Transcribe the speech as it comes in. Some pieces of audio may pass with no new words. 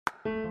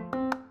Hello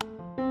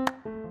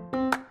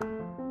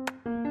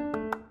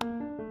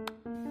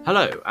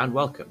and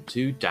welcome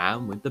to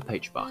Down with the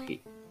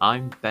Patriarchy.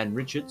 I'm Ben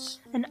Richards.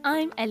 And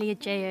I'm Elia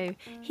J.O.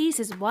 He's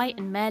as white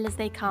and male as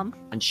they come.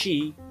 And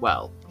she,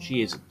 well,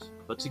 she isn't.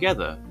 But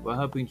together, we're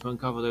hoping to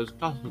uncover those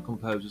classical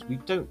composers we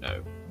don't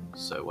know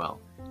so well.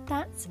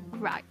 That's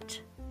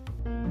right.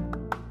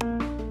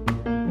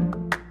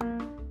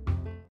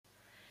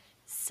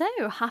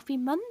 So, happy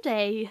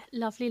Monday,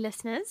 lovely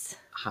listeners.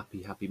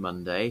 Happy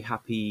Monday.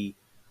 Happy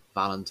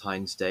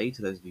Valentine's Day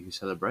to those of you who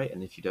celebrate.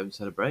 And if you don't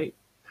celebrate,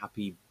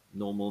 happy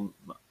normal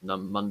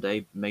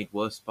Monday made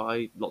worse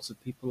by lots of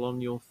people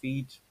on your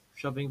feed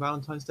shoving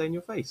Valentine's Day in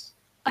your face.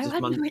 I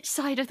wonder which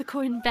side of the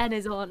coin Ben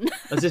is on.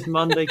 As if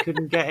Monday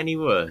couldn't get any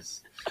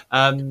worse.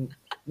 No.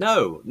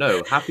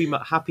 Happy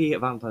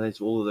Valentine's Day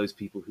to all of those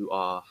people who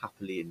are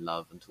happily in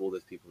love, and to all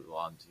those people who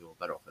aren't, you're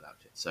better off without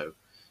it. So,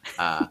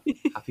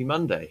 happy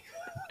Monday.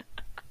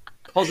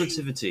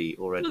 Positivity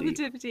already.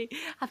 Positivity.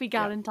 Happy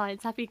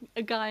Galentine's, happy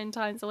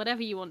Galentine's, or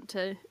whatever you want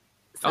to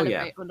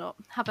celebrate or not.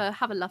 Have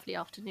a lovely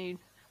afternoon.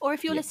 Or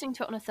if you're listening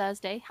to it on a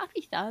Thursday,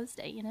 happy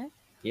Thursday, you know?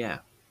 Yeah,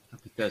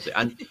 happy Thursday.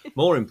 And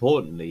more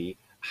importantly,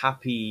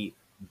 happy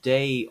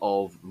day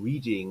of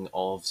reading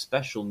of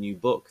special new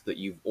book that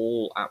you've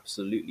all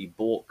absolutely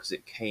bought because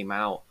it came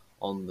out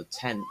on the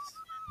 10th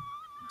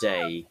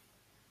day,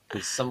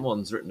 because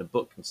someone's written a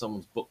book and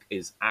someone's book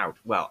is out.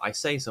 Well, I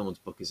say someone's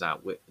book is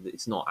out,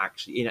 it's not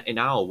actually in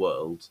our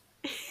world.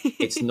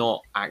 It's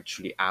not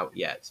actually out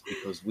yet,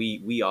 because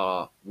we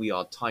are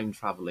time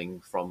traveling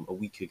from a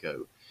week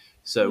ago.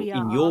 So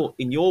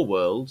in your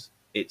world,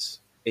 it's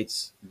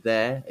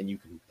there and you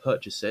can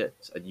purchase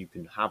it and you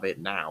can have it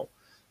now.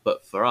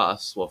 But for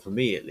us, well, for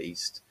me at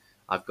least,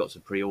 I've got to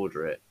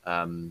pre-order it.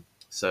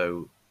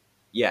 So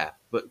yeah,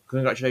 but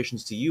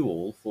congratulations to you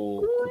all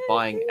for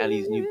buying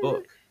Ellie's new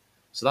book.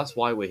 So that's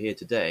why we're here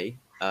today,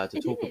 to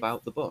talk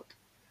about the book.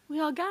 We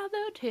are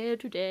gathered here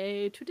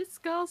today to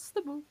discuss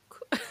the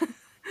book.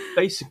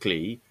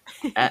 Basically,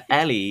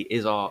 Ellie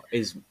is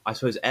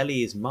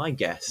Ellie is my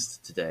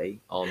guest today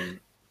on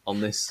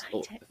this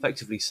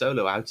effectively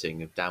solo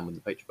outing of Down with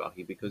the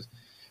Patriarchy, because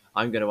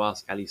I'm going to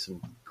ask Ellie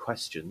some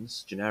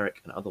questions,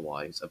 generic and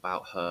otherwise,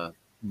 about her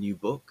new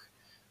book,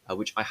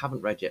 which I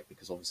haven't read yet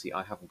because obviously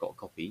I haven't got a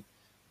copy.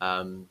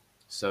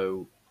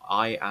 So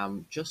I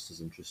am just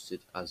as interested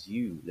as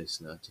you,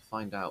 listener, to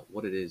find out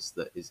what it is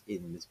that is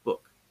in this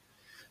book.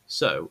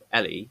 So,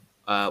 Ellie,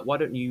 why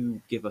don't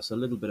you give us a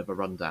little bit of a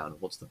rundown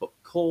of what's the book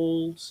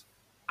called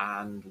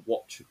and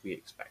what should we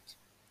expect?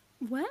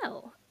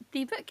 Well,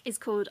 the book is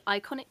called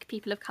Iconic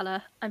People of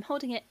Colour. I'm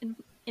holding it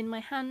in my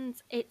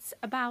hands. It's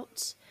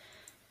about,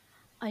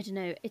 I don't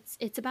know,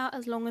 it's about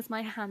as long as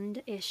my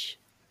hand-ish.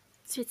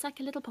 So it's like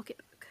a little pocket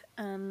book,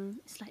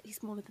 slightly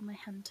smaller than my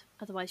hand.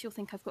 Otherwise, you'll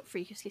think I've got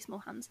freakishly small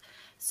hands.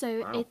 So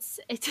Wow. it's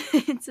a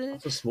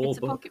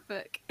pocket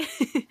book.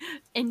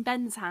 In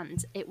Ben's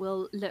hand, it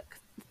will look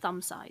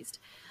thumb-sized,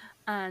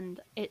 and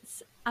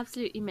it's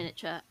absolutely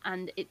miniature,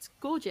 and it's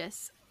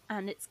gorgeous,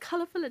 and it's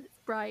colourful and it's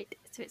bright.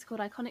 So it's called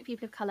Iconic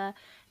People of Colour,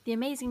 the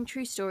amazing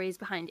true stories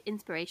behind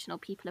inspirational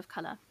people of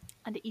colour.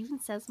 And it even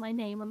says my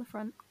name on the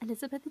front,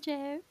 Elizabeth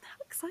Jo. How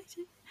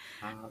exciting.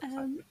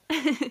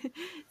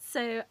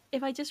 So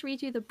if I just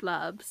read you the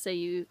blurb so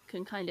you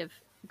can kind of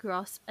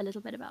grasp a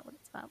little bit about what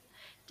it's about.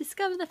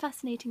 Discover the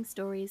fascinating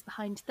stories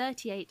behind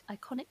 38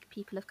 iconic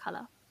people of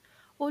colour.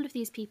 All of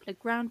these people are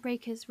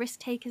groundbreakers,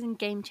 risk-takers and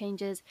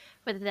game-changers.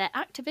 Whether they're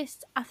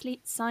activists,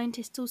 athletes,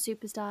 scientists or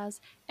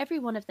superstars, every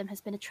one of them has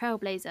been a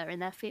trailblazer in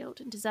their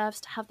field and deserves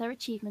to have their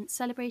achievements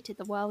celebrated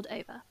the world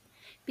over.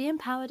 Be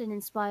empowered and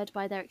inspired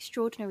by their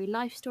extraordinary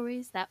life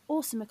stories, their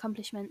awesome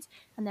accomplishments,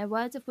 and their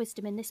words of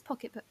wisdom in this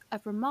pocketbook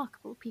of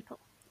remarkable people.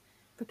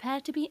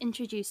 Prepare to be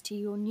introduced to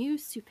your new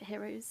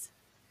superheroes.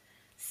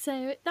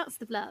 So that's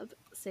the blurb.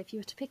 So if you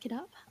were to pick it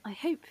up, I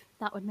hope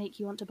that would make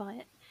you want to buy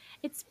it.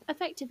 It's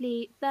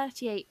effectively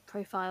 38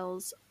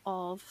 profiles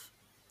of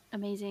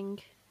amazing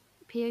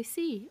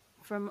POC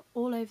from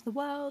all over the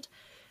world,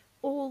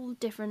 all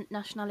different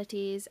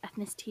nationalities,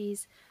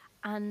 ethnicities,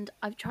 and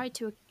I've tried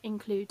to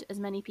include as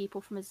many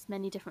people from as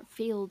many different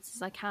fields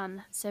as I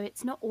can. So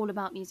it's not all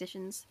about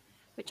musicians,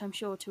 which I'm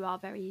sure to our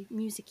very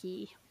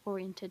music-y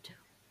oriented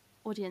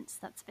audience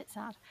that's a bit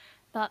sad.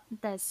 But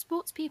there's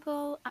sports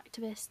people,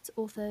 activists,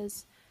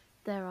 authors.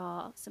 There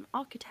are some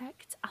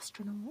architects,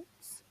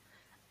 astronauts.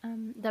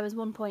 There was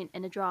one point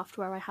in a draft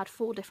where I had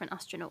 4 different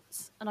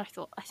astronauts, and I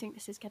thought, I think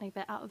this is getting a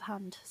bit out of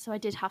hand, so I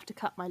did have to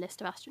cut my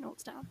list of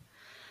astronauts down.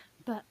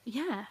 But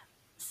yeah,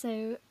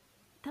 so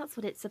that's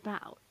what it's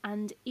about,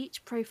 and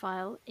each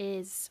profile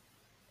is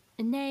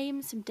a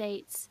name, some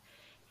dates,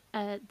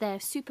 their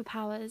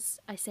superpowers,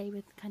 I say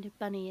with kind of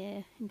bunny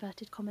ear,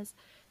 inverted commas,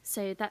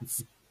 so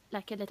that's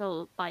like a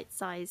little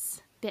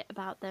bite-size bit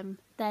about them.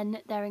 Then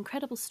their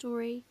incredible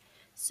story,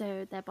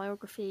 so their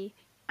biography,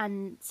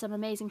 and some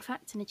amazing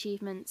facts and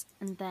achievements,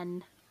 and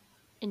then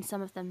in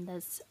some of them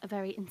there's a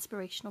very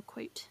inspirational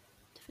quote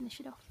to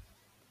finish it off.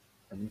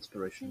 An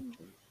inspirational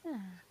quote. Yeah.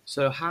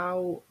 So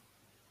how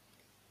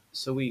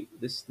so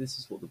this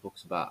is what the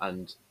book's about,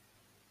 and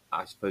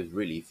I suppose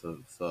really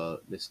for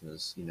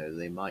listeners,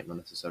 they might not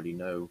necessarily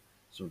know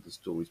some of the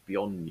stories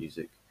beyond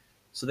music,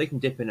 so they can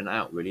dip in and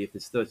out. Really, if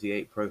there's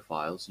 38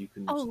 profiles, you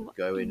can sort Oh, of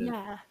go in and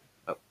yeah.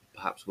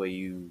 perhaps where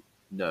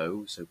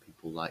so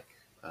people like.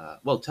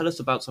 Well, tell us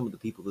about some of the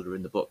people that are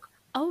in the book.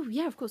 Oh,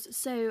 yeah, of course.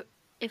 So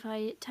if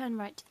I turn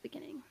right to the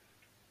beginning,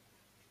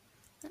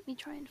 let me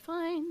try and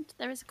find.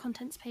 There is a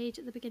contents page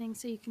at the beginning,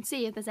 so you can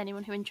see if there's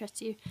anyone who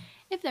interests you.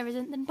 If there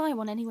isn't, then buy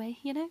one anyway,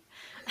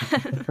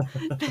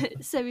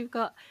 So we've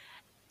got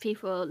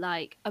people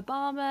like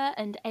Obama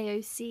and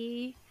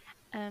AOC,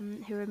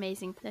 who are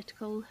amazing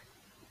political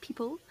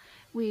people.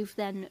 We've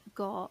then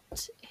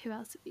got, who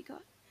else have we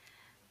got?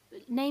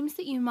 Names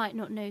that you might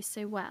not know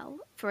so well.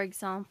 For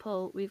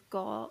example, we've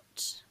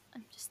got,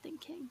 I'm just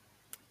thinking,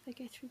 if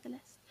I go through the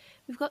list,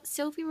 we've got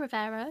Sylvie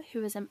Rivera,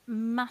 who is a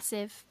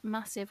massive,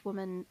 massive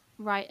woman,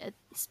 right at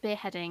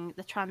spearheading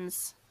the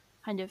trans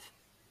kind of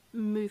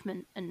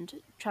movement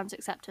and trans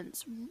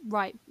acceptance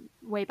right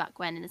way back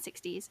when in the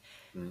 60s.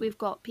 We've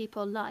got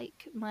people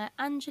like Maya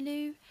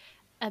Angelou,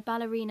 a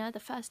ballerina, the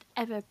first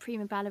ever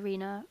prima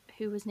ballerina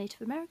who was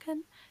Native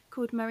American,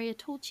 called Maria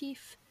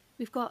Tallchief.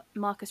 We've got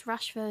Marcus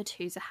Rashford,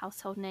 who's a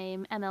household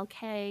name,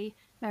 MLK,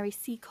 Mary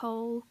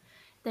Seacole.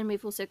 Then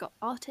we've also got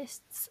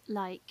artists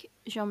like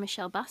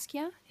Jean-Michel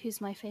Basquiat, who's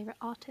my favourite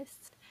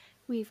artist.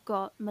 We've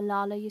got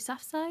Malala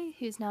Yousafzai,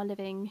 who's now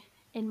living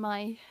in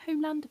my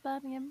homeland of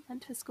Birmingham,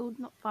 went to school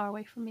not far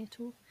away from me at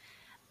all.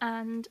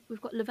 And we've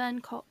got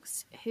Laverne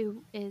Cox,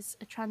 who is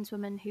a trans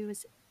woman who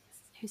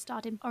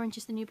starred in Orange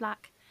is the New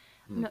Black.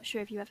 I'm not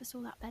sure if you ever saw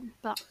that, Ben,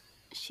 but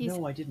she's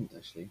No, I didn't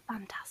actually.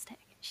 fantastic.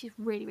 She's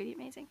really, really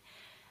amazing.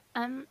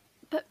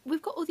 But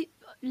we've got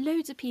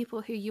loads of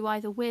people who you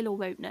either will or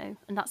won't know,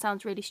 and that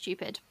sounds really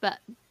stupid, but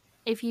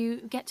if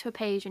you get to a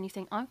page and you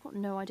think, I've got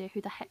no idea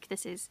who the heck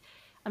this is,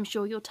 I'm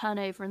sure you'll turn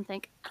over and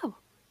think, oh,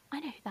 I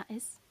know who that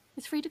is.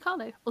 It's Frida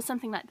Kahlo, or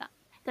something like that.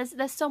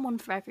 There's someone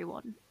for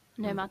everyone,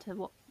 no matter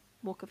what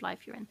walk of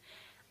life you're in.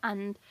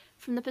 And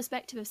from the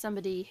perspective of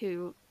somebody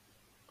who,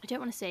 I don't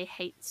want to say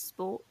hates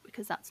sport,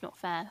 because that's not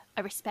fair.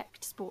 I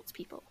respect sports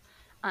people,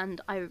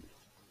 and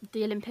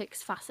the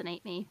Olympics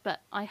fascinate me, but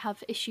I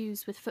have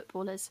issues with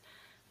footballers,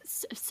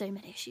 so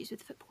many issues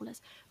with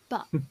footballers.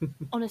 But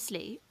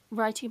honestly,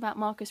 writing about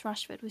Marcus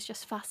Rashford was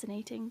just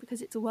fascinating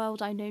because it's a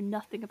world I know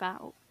nothing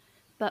about,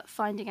 but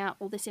finding out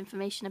all this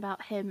information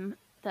about him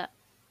that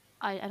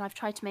I've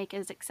tried to make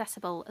as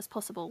accessible as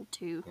possible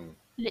to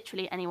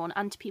literally anyone,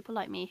 and to people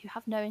like me who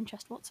have no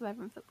interest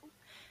whatsoever in football.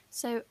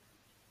 So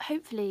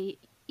hopefully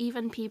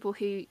even people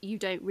who you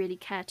don't really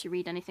care to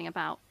read anything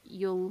about,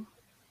 you'll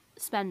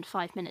spend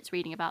 5 minutes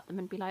reading about them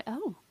and be like,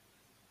 oh,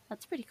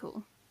 that's pretty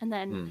cool. And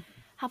then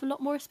have a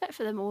lot more respect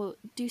for them, or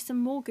do some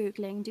more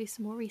Googling, do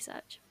some more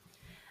research.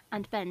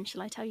 And Ben,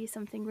 shall I tell you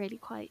something really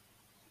quite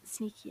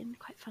sneaky and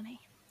quite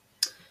funny?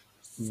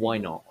 Why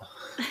not?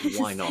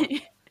 Why not?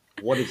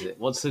 What is it?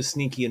 What's so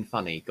sneaky and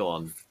funny? Go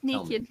on.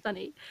 Sneaky and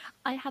funny.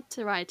 I had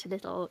to write a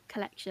little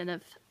collection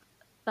of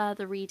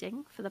further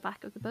reading for the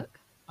back of the book.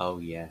 Oh,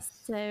 yes.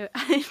 So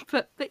I've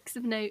put books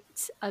of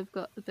notes. I've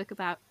got the book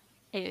about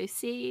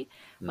AOC,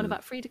 one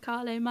about Frida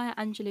Kahlo, Maya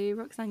Angelou,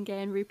 Roxane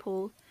Gay and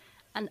RuPaul,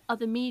 and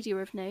other media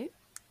of note.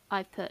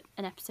 I've put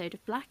an episode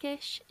of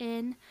Blackish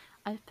in.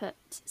 I've put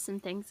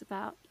some things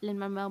about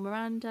Lin-Manuel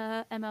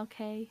Miranda,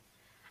 MLK,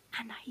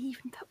 and I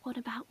even put one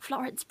about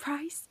Florence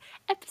Price.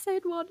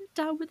 Episode 1,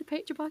 Down with the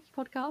Patriarchy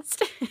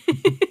podcast.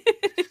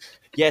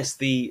 Yes,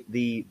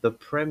 the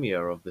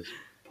premiere of this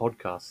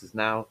podcast is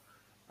now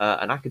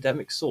an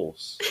academic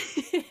source.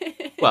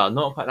 Well,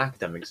 not quite an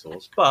academic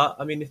source, but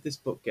I mean, if this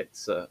book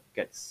gets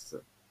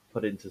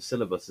put into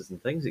syllabuses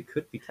and things, it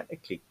could be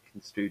technically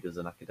construed as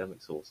an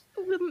academic source.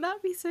 Wouldn't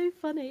that be so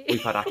funny?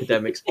 We've had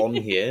academics on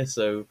here,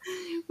 so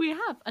we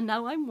have, and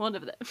now I'm one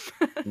of them.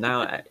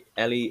 Now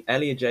Ellie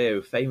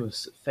Ajao,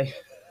 famous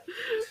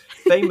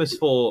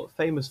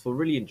for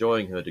really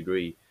enjoying her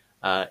degree,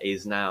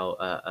 is now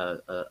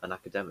an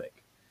academic.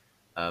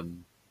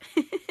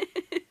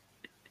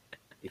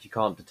 If you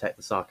can't detect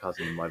the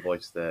sarcasm in my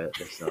voice there,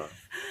 listener.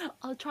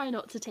 I'll try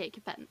not to take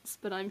offence,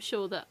 but I'm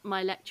sure that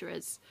my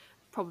lecturers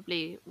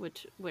probably would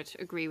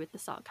agree with the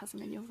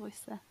sarcasm in your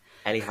voice there.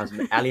 Ellie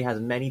has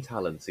many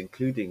talents,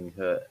 including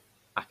her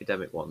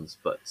academic ones,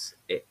 but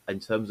in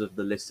terms of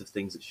the list of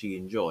things that she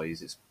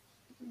enjoys, it's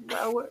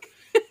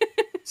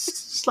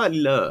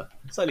slightly lower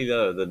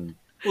than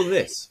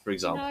this, for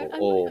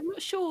example. I'm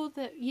not sure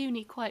that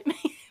uni quite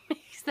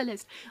makes the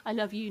list. I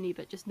love uni,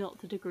 but just not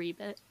the degree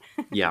bit.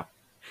 Yeah.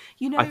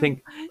 I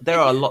think there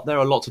are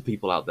lots of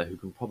people out there who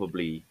can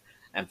probably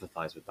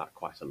empathise with that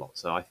quite a lot.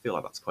 So I feel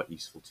like that's quite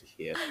useful to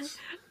hear.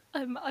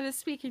 I was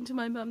speaking to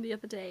my mum the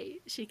other day.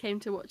 She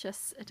came to watch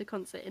us at a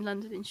concert in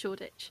London in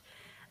Shoreditch.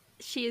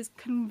 She is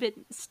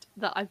convinced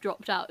that I've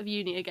dropped out of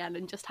uni again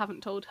and just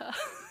haven't told her.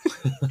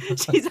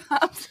 She's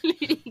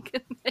absolutely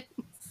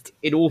convinced.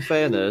 In all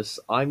fairness,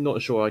 I'm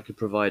not sure I could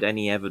provide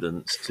any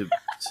evidence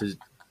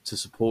to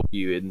support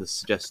you in the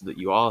suggestion that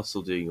you are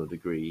still doing your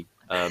degree.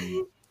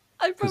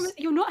 I promise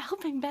you're not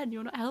helping, Ben.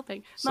 You're not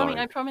helping. Mummy, I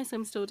Sorry. promise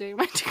I'm still doing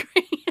my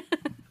degree.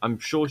 I'm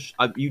sure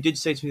you did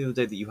say to me the other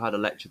day that you had a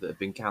lecture that had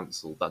been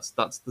cancelled. That's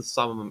the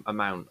sum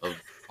amount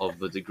of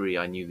the degree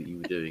I knew that you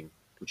were doing,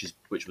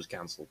 which was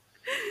cancelled.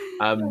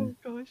 Oh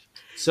gosh.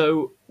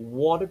 So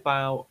what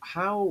about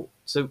how?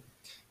 So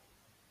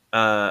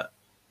uh,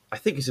 I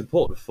think it's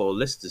important for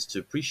listeners to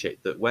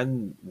appreciate that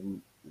when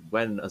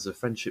as a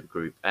friendship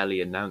group,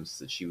 Ellie announced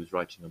that she was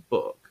writing a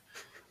book,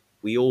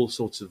 we all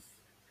sort of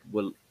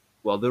were.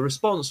 Well, the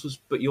response was,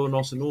 "But you're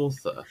not an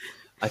author."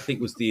 I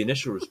think was the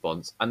initial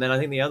response, and then I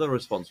think the other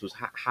response was,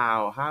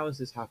 How has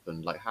this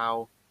happened? Like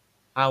how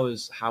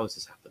has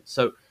this happened?"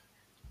 So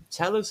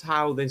tell us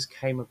how this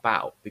came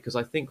about, because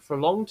I think for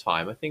a long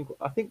time, I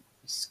think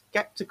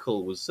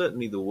skeptical was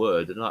certainly the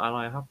word, and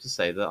I have to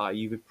say that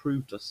you've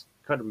proved us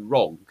incredibly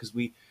wrong, because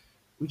we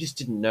just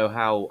didn't know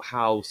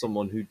how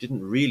someone who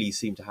didn't really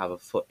seem to have a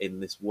foot in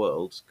this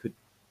world could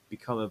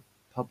become a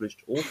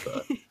published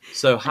author.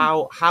 So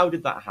And how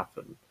did that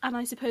happen? and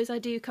I suppose I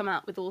do come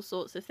out with all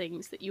sorts of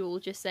things that you all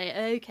just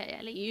say, okay,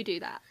 Ellie, you do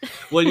that.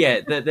 Well,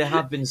 yeah, there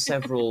have been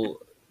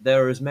several.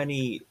 There are as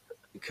many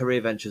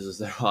career ventures as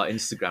there are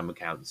Instagram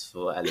accounts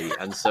for Ellie,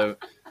 and so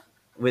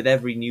with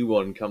every new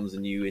one comes a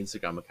new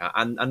Instagram account,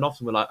 and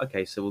often we're like,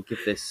 okay, so we'll give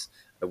this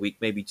a week,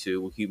 maybe two,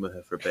 we'll humour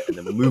her for a bit, and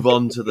then we'll move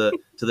on to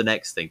the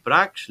next thing. But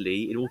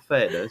actually, in all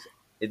fairness,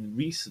 in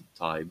recent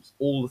times,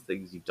 all the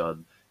things you've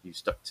done, you've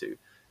stuck to.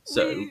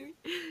 So Woo.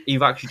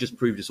 you've actually just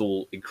proved us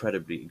all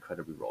incredibly,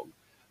 incredibly wrong.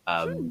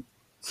 Hmm.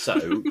 So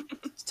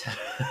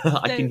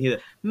I So, can hear.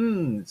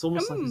 It's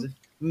almost like as if.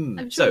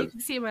 I'm sure you So can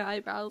see my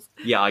eyebrows.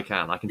 yeah, I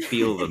can. I can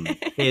feel them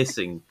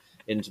piercing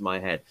into my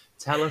head.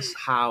 Tell us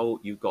how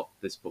you got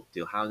this book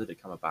deal. How did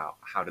it come about?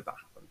 How did that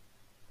happen?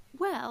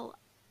 Well,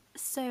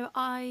 so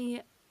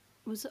I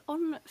was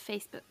on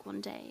Facebook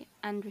one day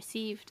and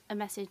received a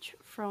message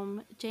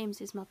from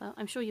James's mother.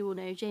 I'm sure you all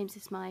know James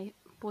is my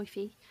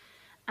boyfie,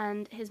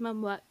 and his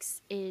mum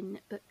works in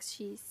books.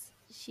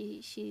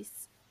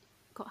 She's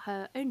got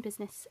her own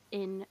business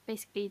in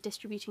basically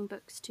distributing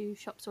books to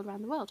shops all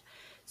around the world.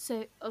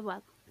 So,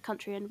 well,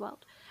 country and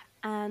world.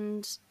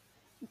 And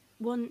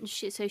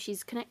so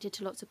she's connected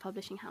to lots of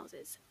publishing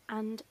houses,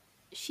 and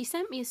she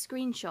sent me a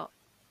screenshot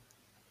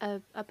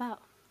of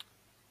about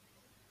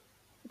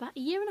a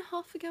year and a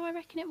half ago, I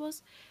reckon it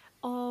was,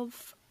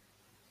 of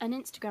an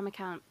Instagram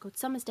account called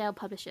Summersdale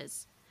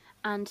Publishers,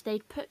 and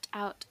they'd put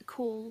out a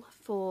call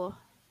for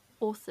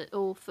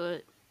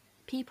for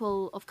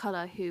people of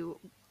color who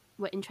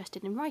were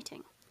interested in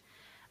writing.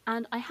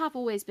 And I have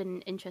always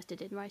been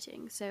interested in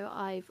writing, so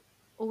I've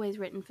always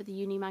written for the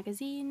Uni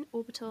magazine,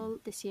 Orbital.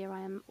 This year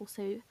I am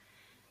also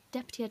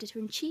deputy editor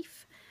in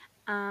chief,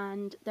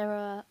 and there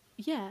are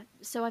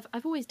so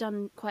I've always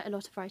done quite a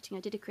lot of writing. I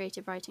did a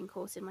creative writing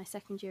course in my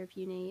second year of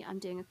uni. I'm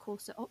doing a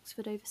course at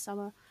Oxford over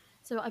summer,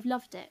 so I've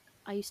loved it.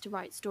 I used to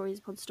write stories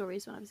upon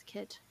stories when I was a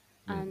kid,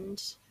 Mm,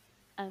 and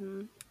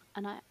um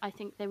and I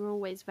think they were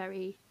always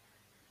very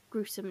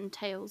gruesome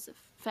tales of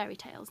fairy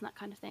tales and that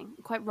kind of thing,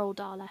 quite Roald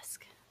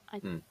Dahl-esque. I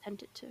mm,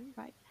 tended to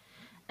write,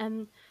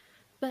 um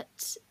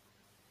but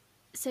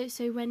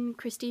so when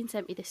Christine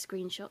sent me this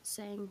screenshot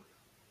saying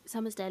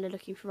Summersdale are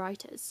looking for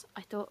writers,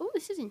 I thought, oh,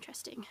 this is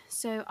interesting.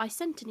 So I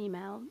sent an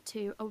email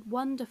to a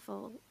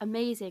wonderful,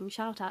 amazing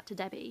shout out to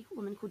Debbie, a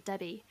woman called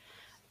Debbie,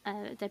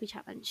 Debbie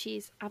Chapman.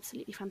 She's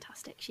absolutely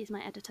fantastic. She's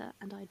my editor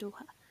and I adore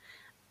her.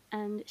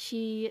 And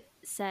she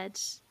said,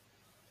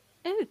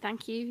 oh,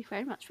 thank you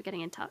very much for getting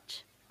in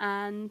touch.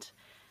 And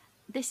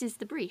this is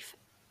the brief.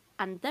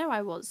 And there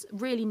I was,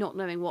 really not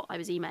knowing what I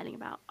was emailing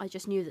about. I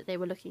just knew that they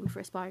were looking for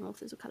aspiring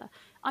authors of colour.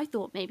 I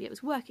thought maybe it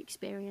was work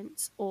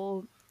experience,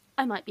 or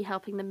I might be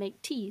helping them make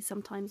tea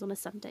sometimes on a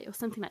Sunday or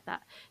something like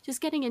that.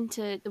 Just getting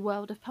into the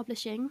world of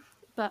publishing,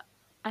 but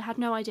I had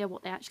no idea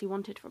what they actually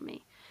wanted from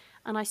me.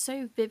 And I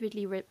so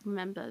vividly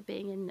remember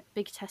being in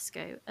Big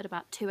Tesco at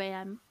about 2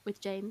 a.m. with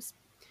James,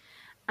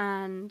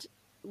 and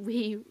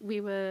we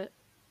were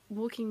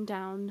walking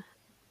down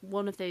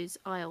one of those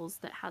aisles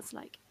that has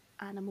like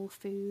animal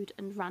food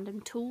and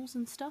random tools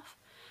and stuff,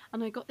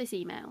 and I got this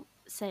email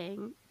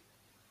saying,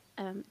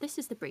 this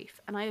is the brief.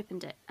 And I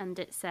opened it and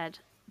it said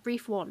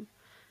brief one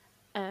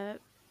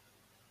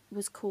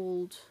was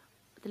called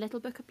The Little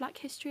Book of Black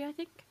History, I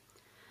think.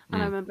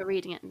 And I mm, remember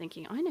reading it and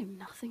thinking, I know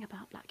nothing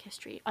about Black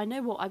history. I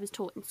know what I was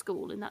taught in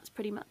school, and that's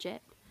pretty much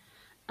it.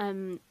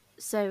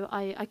 So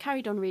I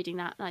carried on reading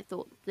that, and I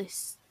thought,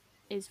 this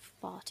is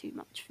far too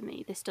much for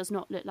me. This does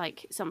not look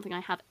like something I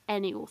have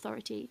any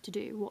authority to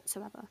do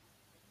whatsoever.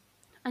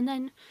 And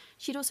then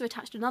she'd also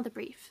attached another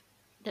brief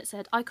that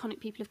said iconic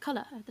people of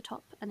colour at the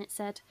top, and it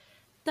said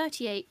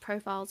 38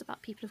 profiles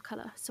about people of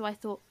colour. So I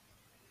thought,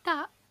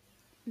 that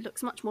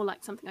looks much more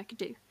like something I could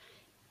do.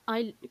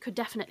 I could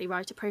definitely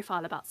write a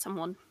profile about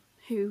someone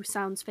who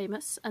sounds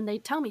famous, and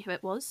they'd tell me who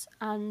it was,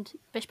 and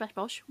bish bash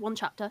bosh, one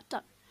chapter,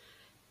 done.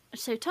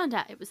 So it turned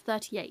out it was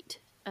 38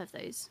 of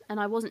those, and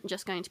I wasn't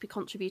just going to be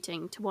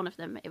contributing to one of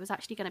them, it was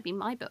actually going to be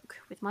my book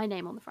with my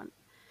name on the front.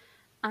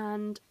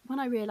 And when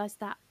I realised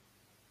that,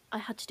 I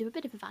had to do a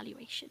bit of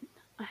evaluation.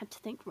 I had to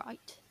think,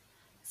 right,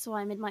 So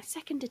I'm in my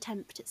second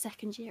attempt at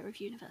second year of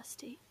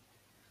university.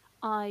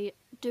 I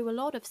do a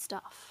lot of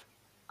stuff.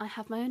 I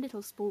have my own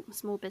little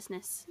small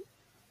business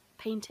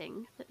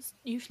painting that's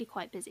usually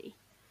quite busy.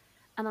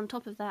 And on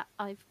top of that,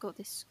 I've got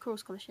this choral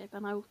scholarship,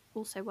 and I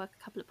also work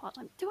a couple of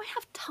part-time. Do I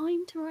have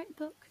time to write a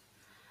book?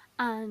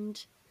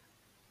 And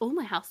all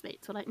my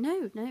housemates were like,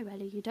 no,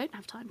 Ellie, you don't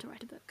have time to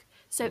write a book.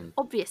 So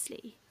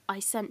obviously, I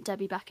sent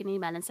Debbie back an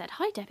email and said,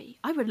 hi, Debbie,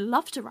 I would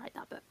love to write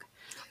that book.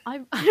 I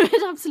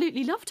would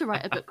absolutely love to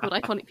write a book called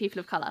Iconic People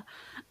of Colour.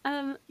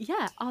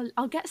 Yeah,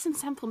 I'll get some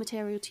sample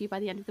material to you by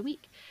the end of the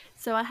week.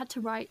 So I had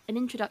to write an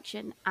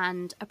introduction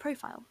and a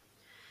profile.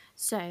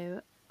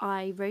 So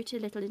I wrote a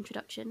little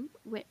introduction,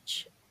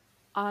 which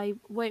I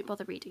won't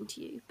bother reading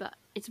to you, but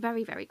it's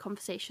very, very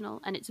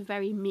conversational, and it's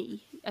very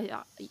me.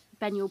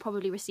 Ben, you'll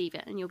probably receive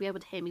it, and you'll be able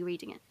to hear me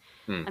reading it.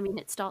 I mean,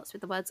 it starts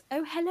with the words,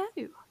 oh, hello.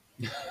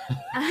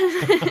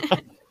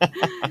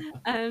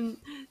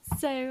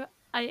 So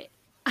I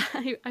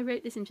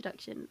wrote this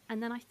introduction,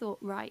 and then I thought,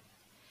 right,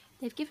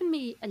 they've given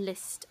me a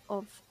list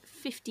of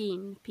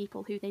 15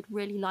 people who they'd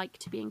really like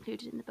to be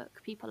included in the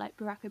book. People like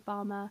Barack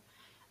Obama,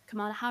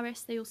 Kamala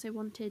Harris they also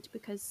wanted,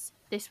 because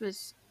this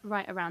was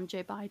right around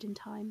Joe Biden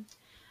time.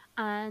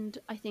 And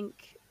I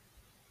think,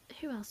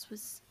 who else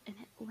was in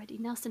it already?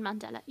 Nelson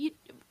Mandela.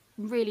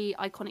 Really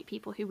iconic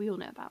people who we all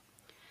know about.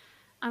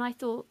 And I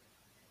thought,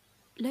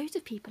 loads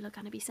of people are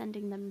going to be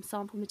sending them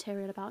sample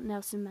material about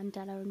Nelson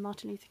Mandela and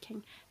Martin Luther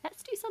King.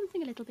 Let's do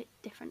something a little bit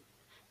different.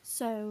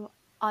 So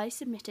I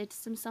submitted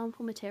some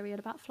sample material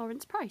about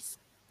Florence Price.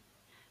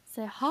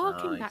 So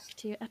harking back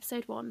to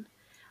episode 1,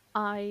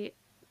 I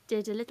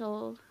did a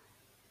little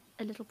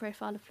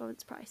profile of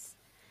Florence Price.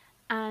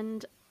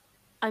 And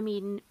I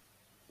mean,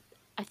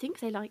 I think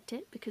they liked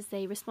it, because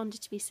they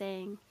responded to me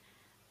saying,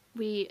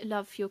 we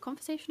love your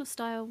conversational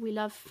style, we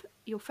love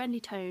your friendly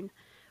tone,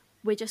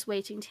 we're just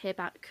waiting to hear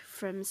back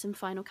from some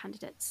final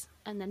candidates,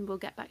 and then we'll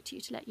get back to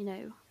you to let you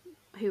know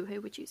who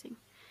we're choosing.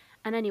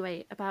 And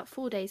anyway, about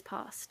 4 days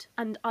passed,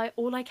 and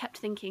all I kept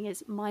thinking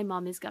is, my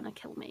mum is gonna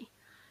kill me.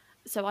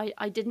 So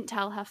I didn't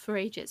tell her for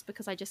ages,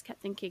 because I just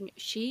kept thinking,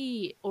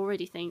 she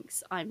already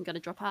thinks I'm going to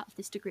drop out of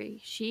this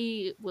degree.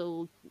 She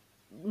will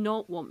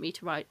not want me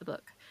to write a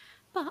book.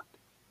 But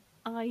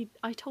I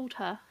told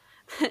her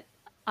that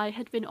I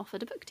had been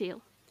offered a book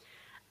deal.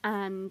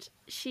 And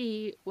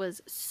she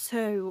was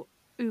so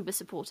uber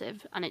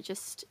supportive, and it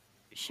just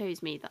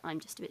shows me that I'm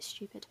just a bit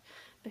stupid,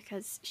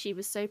 because she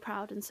was so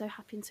proud and so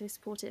happy and so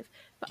supportive.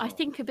 But I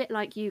think, a bit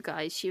like you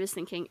guys, she was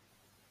thinking,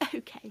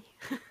 okay,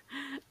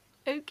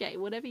 okay,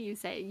 whatever you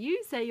say.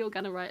 You say you're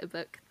going to write a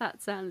book.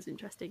 That sounds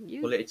interesting.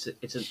 Well, it's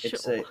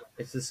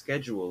a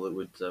schedule that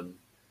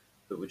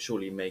would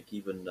surely make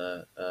even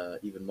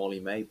Molly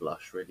May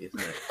blush, really,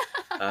 isn't it?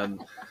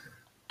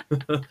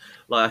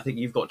 Like, I think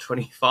you've got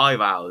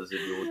 25 hours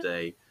in your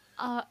day.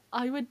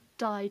 I would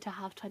die to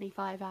have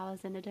 25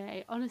 hours in a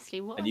day, honestly.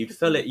 And you'd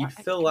fill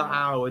that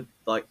hour with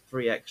like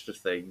 3 extra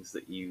things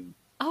that you.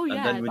 Oh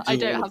yeah, and then that I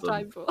don't have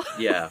time for.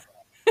 Yeah.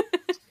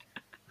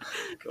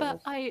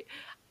 But I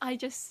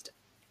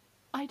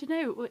don't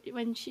know,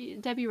 when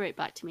Debbie wrote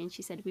back to me and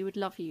she said, we would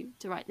love you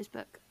to write this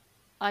book,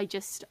 I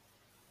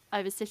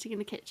was sitting in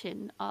the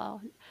kitchen,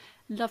 our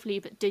lovely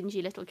but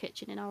dingy little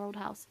kitchen in our old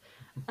house,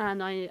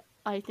 and I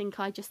think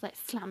I just like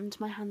slammed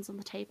my hands on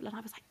the table, and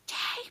I was like,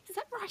 James,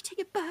 I'm writing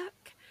a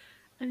book.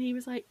 And he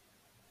was like,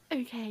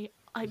 okay,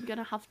 I'm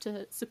gonna have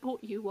to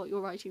support you while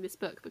you're writing this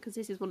book, because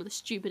this is one of the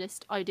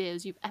stupidest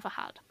ideas you've ever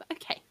had, but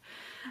okay.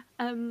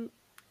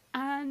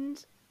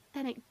 And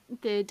then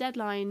the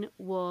deadline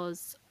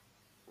was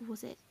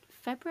it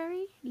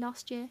February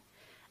last year?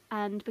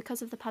 And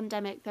because of the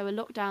pandemic, there were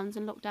lockdowns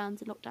and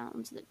lockdowns and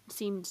lockdowns that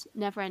seemed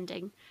never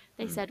ending.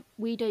 They said,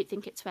 we don't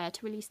think it's fair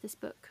to release this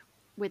book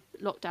with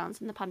lockdowns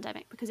and the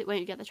pandemic, because it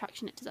won't get the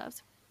traction it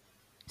deserves.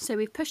 So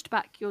we've pushed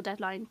back your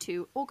deadline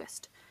to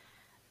August.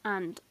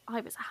 And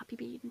I was a happy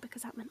bean,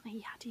 because that meant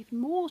he had even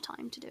more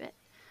time to do it.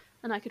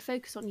 And I could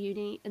focus on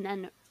uni and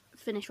then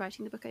finish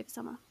writing the book over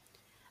summer.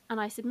 And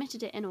I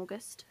submitted it in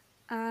August.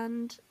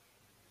 And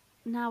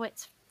now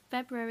it's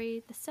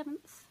February the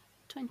 7th,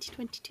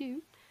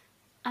 2022.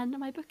 And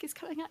my book is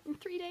coming out in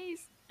 3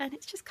 days, and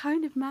it's just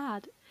kind of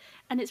mad.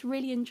 And it's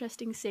really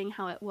interesting seeing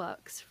how it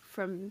works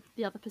from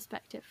the other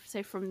perspective.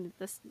 So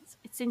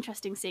it's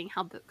interesting seeing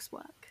how books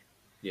work.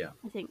 Yeah.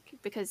 I think,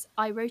 because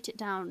I wrote it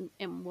down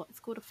in what's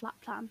called a flat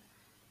plan,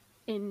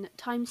 in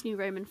Times New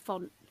Roman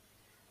font,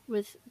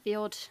 with the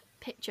odd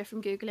picture from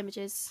Google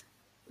Images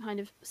kind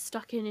of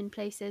stuck in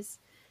places.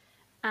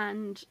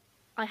 And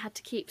I had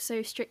to keep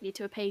so strictly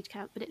to a page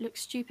count, but it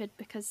looks stupid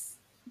because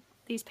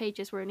these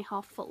pages were only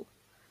half full.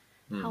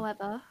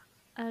 However,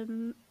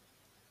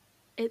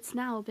 it's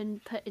now been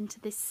put into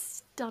this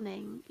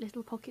stunning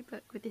little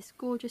pocketbook with this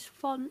gorgeous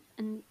font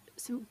and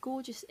some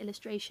gorgeous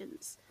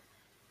illustrations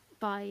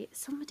by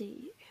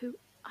somebody who,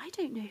 I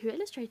don't know who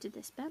illustrated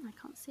this, Ben. I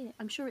can't see it.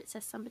 I'm sure it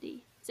says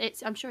somebody.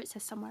 I'm sure it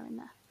says somewhere in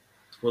there.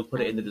 We'll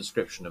put it in the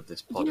description of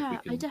this pod. Yeah,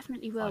 I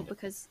definitely will,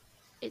 because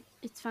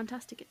it's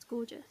fantastic. It's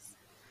gorgeous.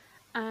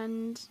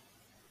 And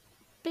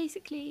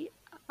basically,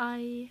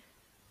 I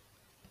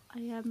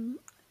I've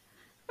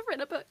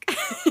written a book.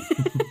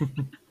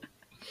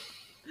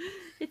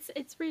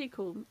 It's really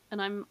cool,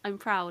 and I'm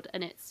proud,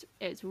 and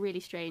it's really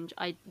strange.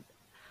 I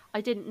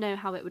didn't know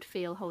how it would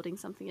feel holding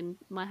something in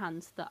my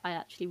hands that I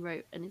actually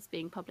wrote and is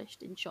being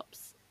published in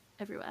shops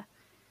everywhere.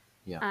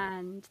 Yeah.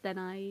 And then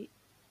I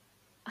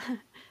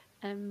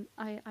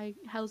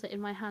held it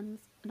in my hands,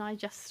 and I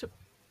just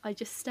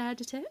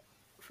stared at it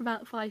for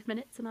about 5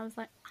 minutes, and I was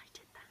like, I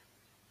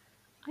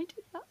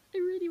did that, I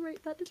really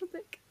wrote that little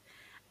book.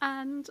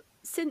 And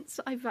since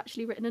I've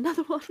actually written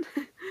another one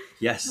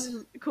Yes.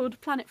 called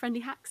Planet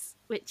Friendly Hacks,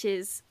 which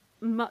is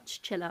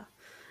much chiller,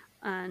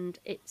 and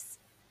it's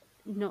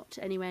not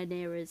anywhere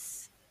near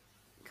as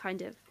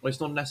kind of, Well, it's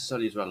not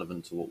necessarily as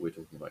relevant to what we're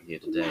talking about here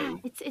yeah,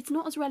 today. it's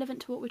not as relevant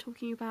to what we're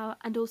talking about,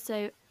 and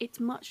also it's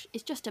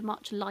just a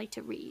much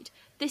lighter read.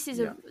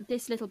 Yeah.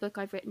 This little book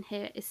I've written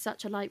here is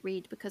such a light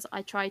read because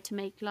I tried to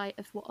make light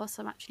of what are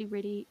some actually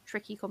really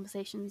tricky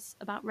conversations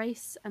about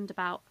race and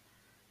about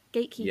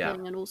Yeah.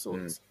 gatekeeping and all Mm.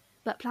 sorts.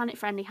 But Planet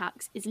Friendly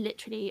Hacks is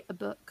literally a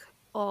book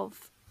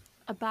of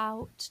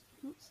about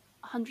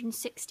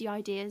 160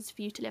 ideas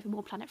for you to live a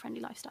more planet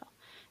friendly lifestyle.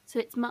 So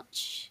it's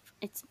much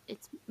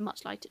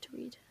lighter to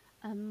read.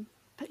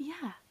 But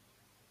yeah,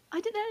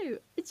 I don't know.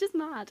 It's just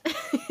mad.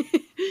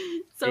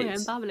 Sorry, I'm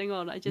It's babbling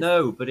on.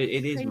 no, but it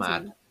It's is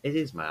mad. crazy. It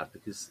is mad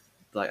because,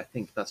 like, I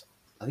think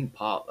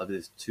part of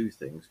there's two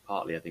things.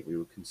 Partly, I think we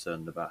were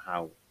concerned about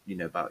how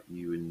about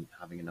you and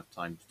having enough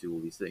time to do all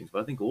these things, but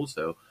I think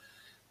also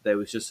there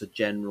was just a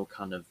general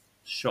kind of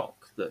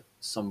shock that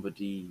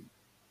somebody,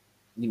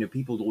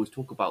 people always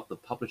talk about the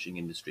publishing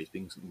industry as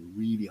being something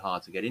really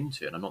hard to get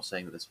into, and I'm not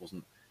saying that this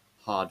wasn't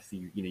hard for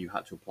you. You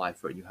had to apply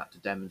for it, and you had to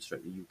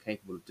demonstrate that you were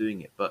capable of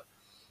doing it, but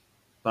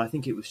I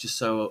think it was just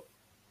so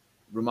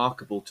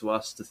remarkable to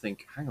us to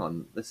think, hang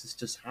on, this has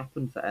just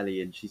happened for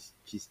Ellie, and she's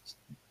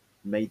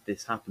made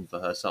this happen for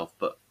herself.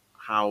 But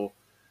how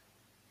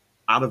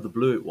out of the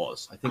blue it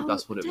was. I think Oh,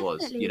 that's what it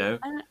was. definitely.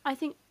 And I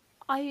think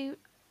I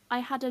I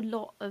had a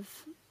lot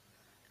of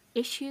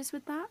issues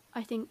with that.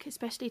 I think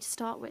especially to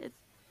start with,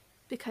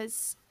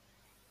 because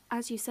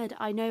as you said,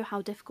 I know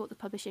how difficult the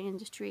publishing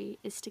industry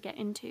is to get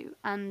into,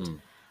 and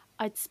Mm.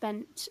 I'd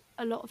spent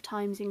a lot of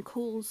times in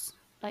calls,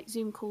 like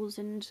Zoom calls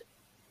and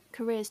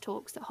careers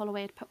talks that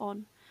Holloway had put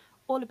on,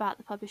 all about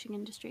the publishing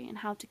industry and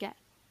how to get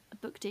a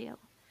book deal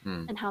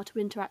Mm. and how to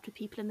interact with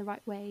people in the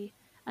right way,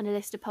 and a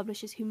list of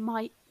publishers who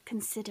might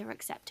consider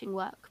accepting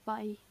work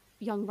by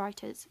young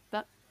writers.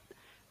 But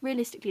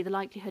realistically, the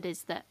likelihood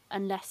is that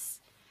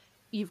unless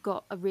you've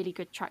got a really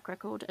good track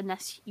record,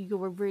 unless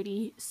you're a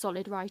really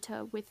solid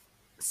writer with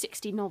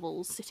 60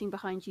 novels sitting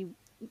behind you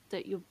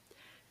that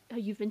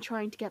you've been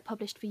trying to get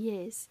published for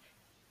years,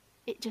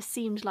 it just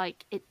seemed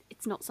like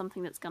it's not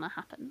something that's going to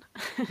happen.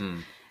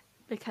 Mm.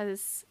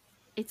 Because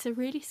it's a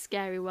really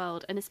scary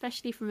world, and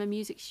especially from a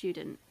music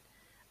student,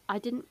 I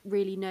didn't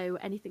really know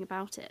anything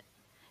about it,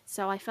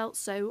 so I felt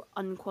so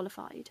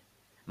unqualified.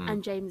 Mm.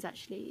 And James,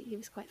 actually, he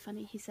was quite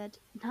funny. He said,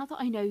 now that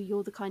I know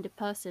you're the kind of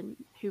person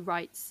who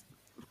writes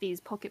these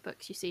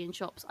pocketbooks you see in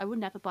shops, I would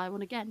never buy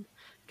one again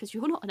because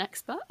you're not an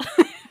expert.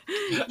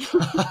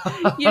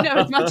 You know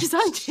as much as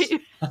I do.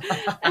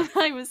 And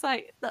I was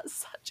like, that's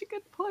such a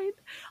good point.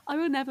 I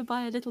will never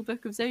buy a little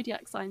book of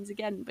zodiac signs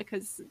again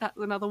because that's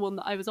another one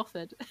that I was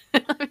offered.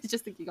 I was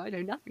just thinking, I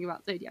know nothing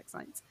about zodiac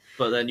signs.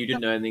 But then you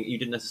didn't But know anything. You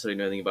didn't necessarily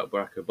know anything about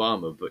Barack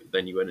Obama. But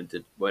then you went away and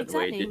did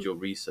exactly. your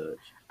research.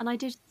 And I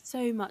did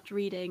so much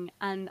reading,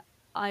 and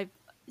I've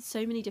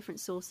so many different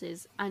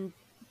sources, and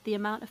the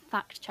amount of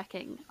fact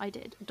checking I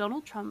did.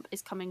 Donald Trump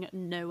is coming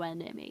nowhere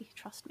near me,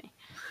 trust me.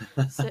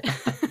 So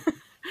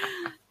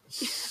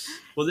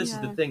Well, this is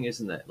the yeah. thing,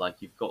 isn't it? Like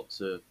you've got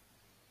to.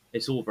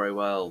 It's all very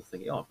well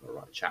thinking, oh, I've got to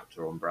write a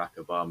chapter on Barack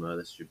Obama.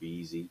 This should be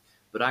easy.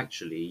 But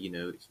actually,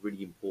 it's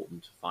really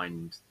important to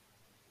find.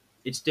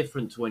 It's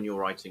different to when you're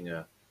writing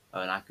an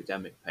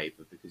academic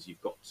paper because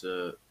you've got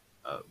to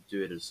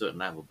do it at a certain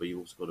level, but you've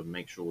also got to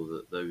make sure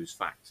that those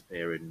facts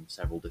appear in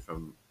several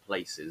different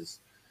places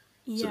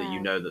so that you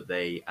Yeah. know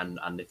that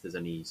and if there's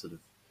any sort of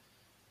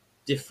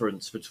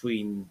difference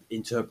between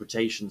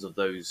interpretations of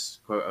those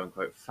quote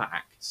unquote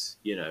facts,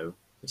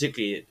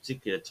 particularly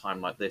at a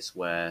time like this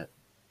where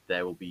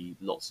there will be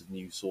lots of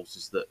news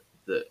sources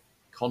that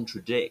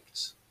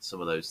contradict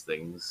some of those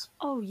things.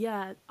 Oh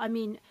yeah. I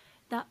mean,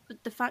 that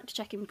the fact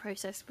checking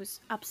process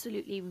was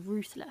absolutely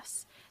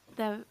ruthless.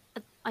 There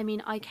I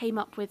mean, I came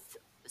up with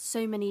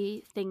so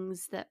many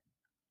things that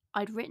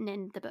I'd written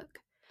in the book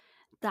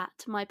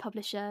that my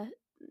publisher,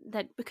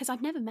 that because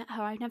I've never met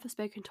her, I've never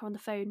spoken to her on the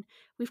phone.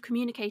 We've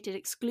communicated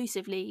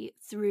exclusively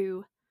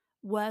through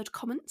word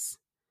comments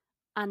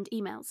and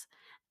emails,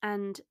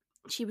 and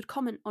she would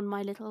comment on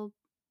my little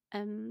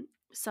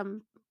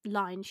some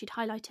line. She'd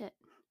highlight it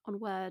on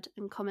Word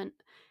and comment,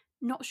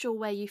 "Not sure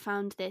where you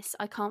found this.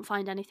 I can't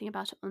find anything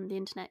about it on the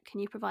internet. Can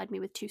you provide me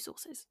with 2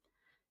 sources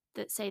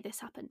that say this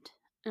happened?"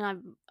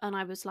 And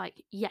I was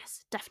like,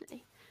 "Yes,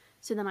 definitely."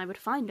 So then I would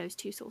find those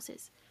 2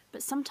 sources.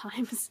 But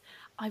sometimes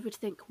I would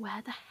think,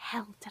 where the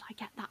hell did I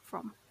get that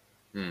from?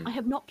 Hmm. I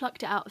have not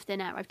plucked it out of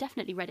thin air. I've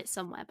definitely read it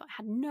somewhere, but I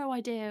had no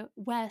idea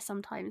where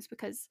sometimes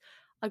because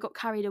I got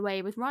carried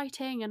away with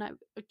writing and I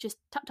would just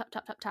tap, tap,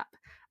 tap, tap, tap.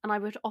 And I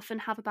would often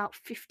have about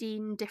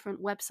 15 different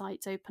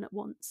websites open at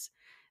once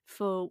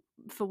for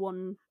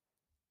one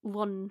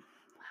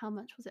how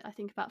much was it? I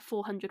think about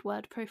 400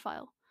 word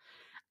profile.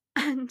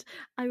 And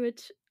I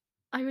would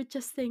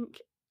just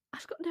think,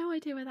 I've got no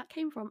idea where that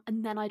came from.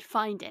 And then I'd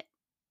find it.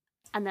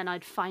 And then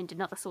I'd find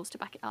another source to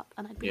back it up.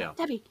 And I'd be Yeah. like,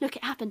 Debbie, look,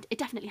 it happened. It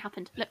definitely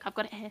happened. Look, I've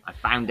got it here. I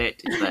found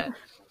it. It's there.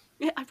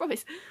 Yeah, I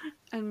promise.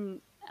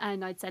 And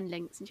I'd send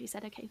links, and she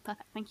said, "Okay,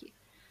 perfect, thank you."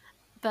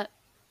 But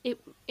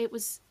it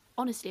was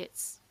honestly,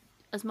 it's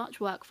as much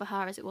work for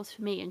her as it was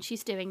for me, and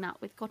she's doing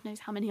that with God knows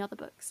how many other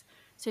books.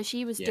 So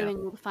she was Yeah. doing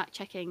all the fact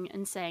checking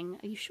and saying,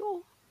 "Are you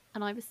sure?"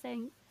 And I was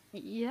saying,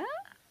 "Yeah,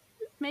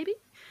 maybe."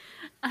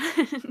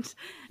 And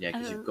Yeah,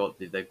 because they've got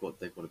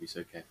to be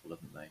so careful,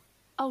 haven't they?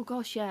 oh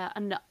gosh, yeah.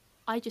 And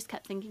I just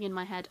kept thinking in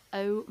my head,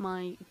 "Oh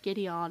my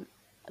giddy aunt,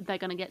 they're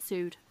gonna get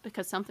sued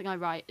because something I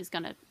write is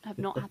gonna have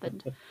not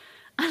happened."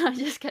 And I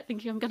just kept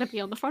thinking I'm going to be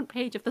on the front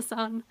page of The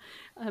Sun.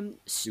 You're gonna be in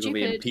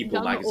Stupid People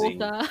young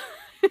magazine. author.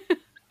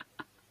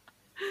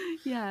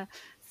 Yeah.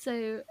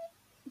 So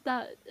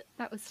that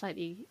was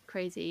slightly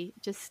crazy.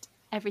 Just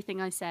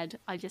everything I said,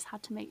 I just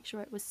had to make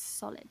sure it was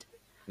solid.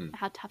 I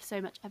had to have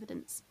so much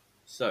evidence.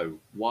 So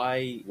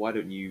why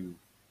don't you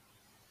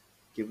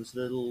give us a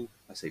little,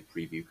 I say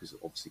preview, because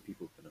obviously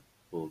people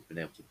will have been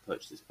able to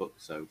purchase this book.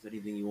 So, is there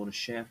anything you want to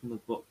share from the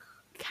book?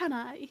 Can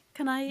I?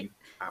 Can I? You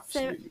So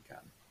absolutely can.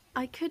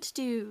 I could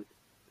do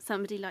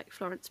somebody like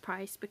Florence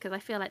Price because I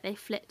feel like they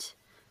fit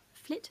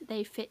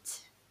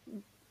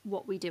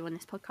what we do on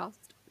this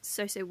podcast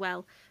so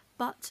well.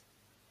 But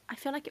I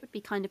feel like it would be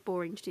kind of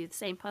boring to do the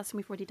same person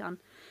we've already done.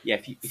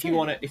 Yeah, if you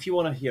want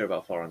to hear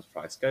about Florence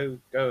Price, go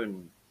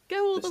and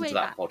Go all the listen way to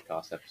that back.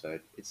 podcast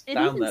episode. It's It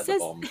down even there at the says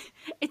bottom.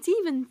 it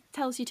even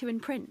tells you to in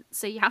print,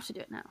 so you have to do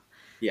it now.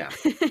 Yeah,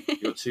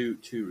 you got two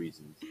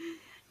reasons.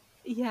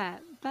 Yeah,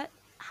 but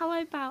how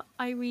about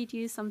I read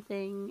you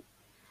something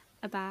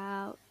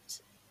about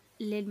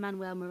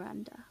Lin-Manuel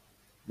Miranda?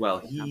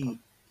 Well, For he example.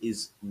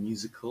 is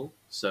musical,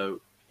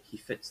 so he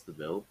fits the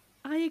bill.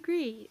 I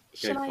agree.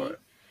 Go for it.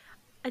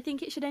 I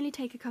think it should only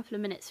take a couple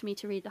of minutes for me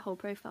to read the whole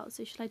profile,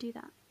 so should I do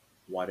that?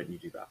 Why don't you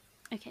do that?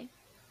 Okay.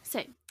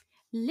 So,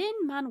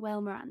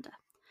 Lin-Manuel Miranda.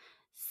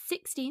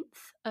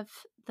 16th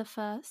of the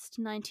 1st,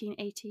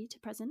 1980 to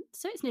present.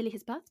 So it's nearly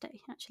his birthday,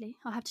 actually.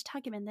 I'll have to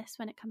tag him in this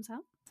when it comes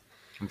out.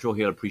 I'm sure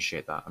he'll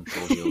appreciate that. I'm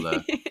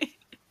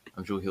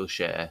sure he'll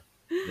share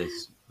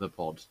the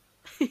pod.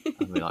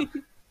 And be like,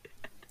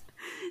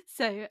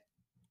 So,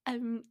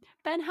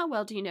 Ben, how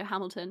well do you know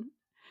Hamilton?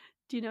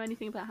 Do you know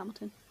anything about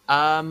Hamilton?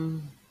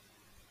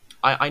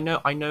 I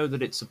know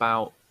that it's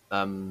about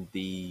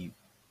the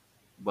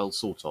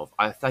sort of.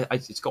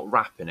 It's got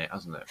rap in it,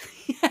 hasn't it?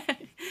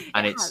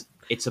 And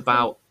it's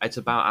about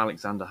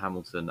Alexander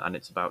Hamilton, and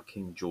it's about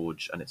King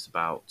George, and it's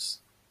about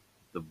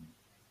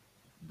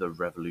the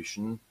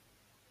Revolution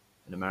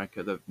in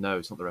America. No,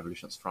 it's not the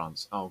Revolution. It's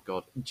France. Oh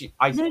God. No.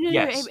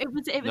 Yes. It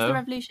was No? the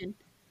Revolution.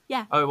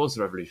 Yeah. Oh, it was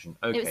the Revolution.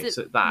 Okay,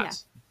 so that. Yeah.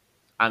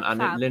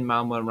 And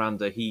Lin-Manuel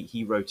Miranda,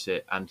 he wrote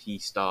it, and he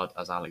starred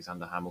as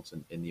Alexander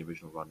Hamilton in the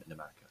original run in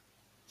America.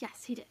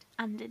 Yes, he did,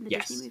 and in the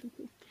Disney movie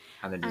too.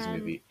 And the Disney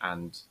movie,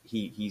 and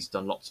he's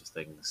done lots of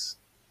things.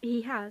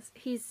 He has.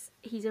 He's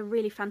a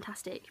really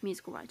fantastic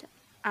musical writer,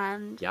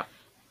 and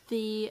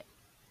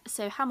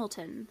so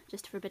Hamilton,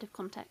 just for a bit of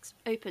context,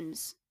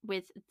 opens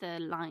with the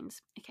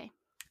lines. Okay,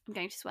 I'm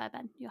going to swear,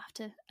 Ben. You'll have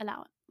to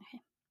allow it.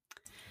 Okay.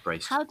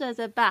 Braced. How does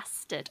a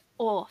bastard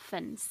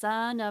orphan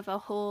son of a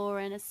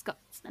whore and a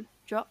Scotsman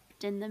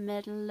dropped in the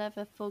middle of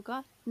a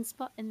forgotten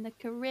spot in the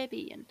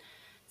Caribbean?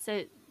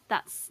 So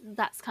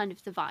that's kind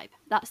of the vibe.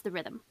 That's the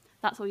rhythm.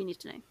 That's all you need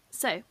to know.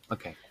 So,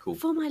 okay, cool.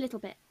 For my little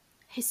bit,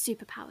 his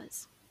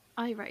superpowers,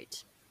 I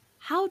wrote,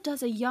 how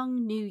does a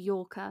young New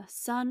Yorker,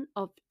 son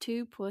of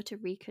 2 Puerto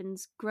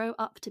Ricans, grow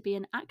up to be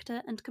an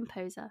actor and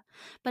composer?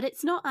 But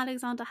it's not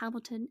Alexander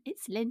Hamilton,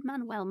 it's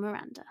Lin-Manuel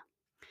Miranda.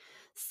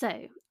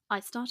 So I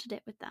started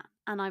it with that,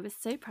 and I was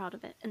so proud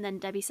of it. And then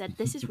Debbie said,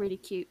 this is really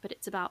cute, but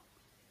it's about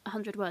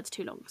 100 words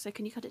too long, so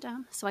can you cut it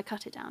down? So I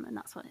cut it down, and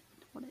that's what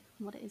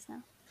it is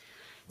now.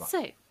 Right.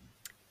 So,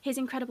 his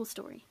incredible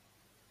story.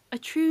 A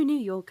true New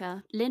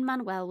Yorker,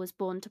 Lin-Manuel was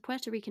born to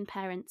Puerto Rican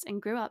parents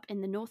and grew up in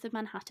the north of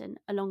Manhattan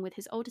along with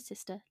his older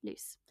sister,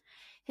 Luz.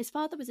 His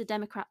father was a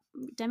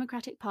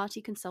Democratic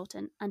Party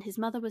consultant and his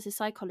mother was a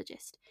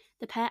psychologist.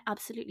 The pair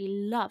absolutely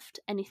loved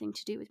anything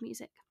to do with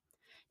music.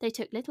 They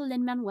took little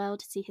Lin-Manuel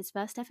to see his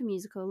first ever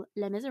musical,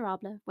 Les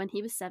Miserables, when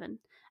he was 7,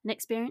 an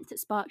experience that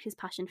sparked his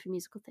passion for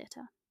musical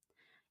theatre.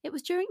 It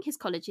was during his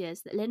college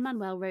years that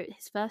Lin-Manuel wrote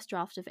his first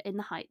draft of In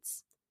the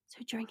Heights.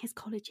 So during his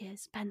college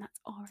years, Ben, that's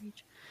our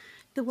age.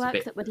 The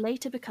work that would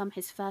later become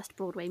his first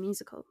Broadway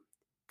musical.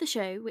 The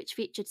show, which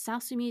featured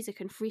salsa music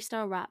and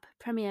freestyle rap,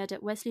 premiered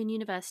at Wesleyan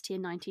University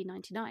in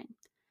 1999.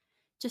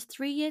 Just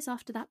 3 years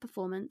after that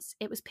performance,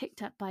 it was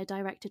picked up by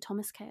director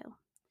Thomas Kail.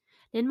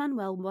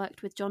 Lin-Manuel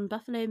worked with John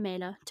Buffalo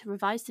Mailer to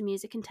revise the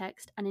music and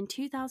text, and in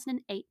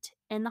 2008,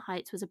 In the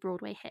Heights was a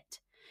Broadway hit.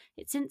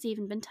 It's since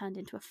even been turned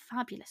into a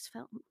fabulous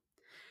film.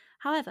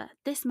 However,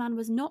 this man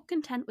was not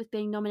content with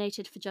being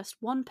nominated for just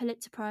one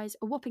Pulitzer Prize,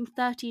 a whopping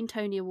 13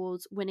 Tony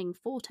Awards, winning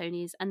 4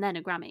 Tonys, and then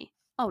a Grammy.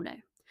 Oh no.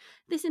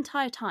 This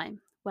entire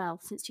time, well,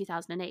 since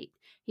 2008,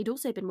 he'd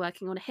also been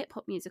working on a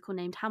hip-hop musical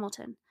named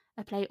Hamilton,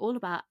 a play all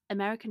about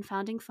American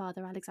founding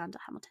father Alexander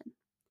Hamilton.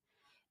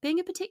 Being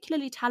a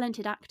particularly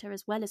talented actor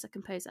as well as a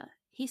composer,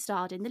 he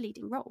starred in the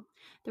leading role.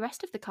 The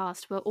rest of the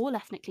cast were all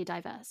ethnically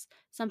diverse,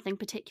 something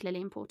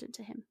particularly important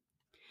to him.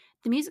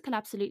 The musical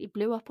absolutely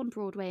blew up on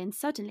Broadway, and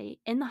suddenly,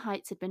 In the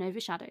Heights had been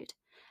overshadowed.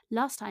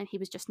 Last time he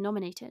was just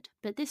nominated,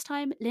 but this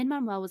time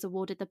Lin-Manuel was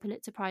awarded the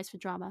Pulitzer Prize for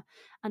Drama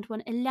and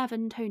won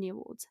 11 Tony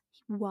Awards.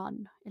 He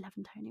won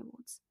 11 Tony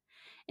Awards.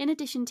 In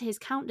addition to his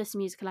countless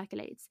musical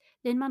accolades,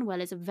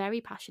 Lin-Manuel is a very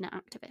passionate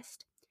activist.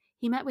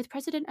 He met with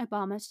President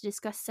Obama to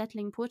discuss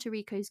settling Puerto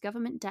Rico's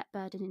government debt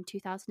burden in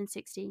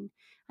 2016,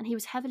 and he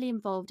was heavily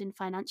involved in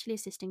financially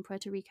assisting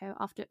Puerto Rico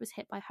after it was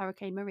hit by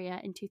Hurricane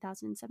Maria in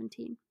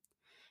 2017.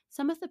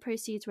 Some of the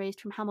proceeds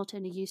raised from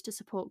Hamilton are used to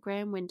support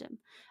Graham Windham,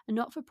 a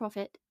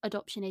not-for-profit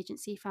adoption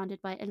agency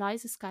founded by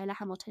Eliza Schuyler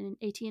Hamilton in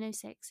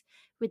 1806,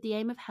 with the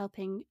aim of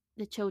helping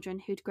the children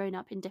who'd grown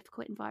up in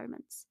difficult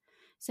environments.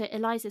 So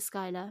Eliza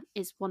Schuyler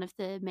is one of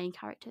the main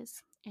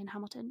characters in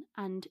Hamilton,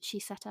 and she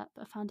set up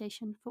a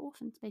foundation for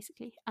orphans,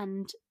 basically,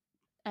 and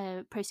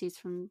proceeds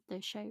from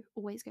the show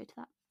always go to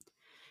that.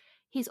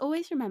 He's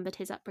always remembered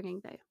his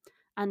upbringing, though,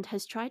 and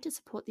has tried to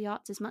support the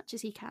arts as much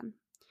as he can.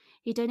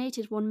 He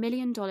donated $1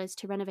 million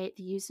to renovate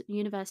the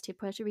University of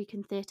Puerto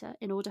Rican Theatre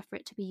in order for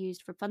it to be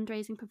used for a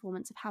fundraising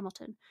performance of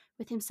Hamilton,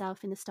 with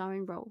himself in the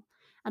starring role,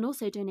 and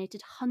also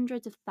donated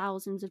hundreds of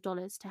thousands of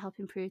dollars to help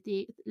improve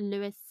the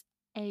Louis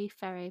A.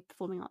 Ferre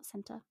Performing Arts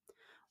Center.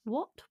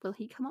 What will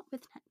he come up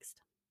with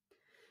next?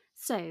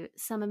 So,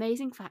 some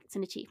amazing facts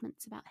and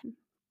achievements about him.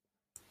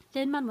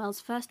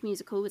 Lin-Manuel's first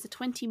musical was a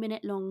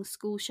 20-minute long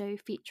school show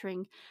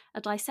featuring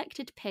a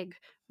dissected pig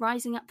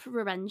rising up for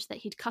revenge that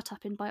he'd cut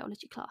up in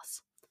biology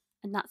class.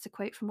 And that's a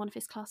quote from one of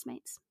his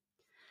classmates.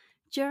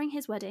 During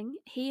his wedding,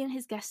 he and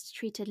his guests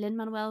treated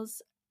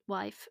Lin-Manuel's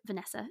wife,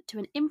 Vanessa, to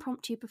an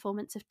impromptu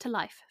performance of To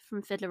Life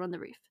from Fiddler on the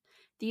Roof.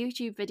 The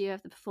YouTube video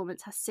of the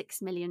performance has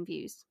 6 million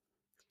views.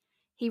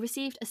 He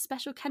received a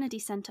special Kennedy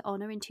Center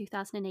honor in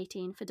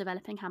 2018 for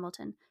developing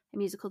Hamilton, a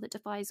musical that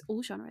defies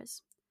all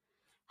genres.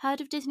 Heard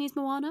of Disney's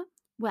Moana?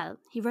 Well,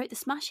 he wrote the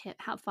smash hit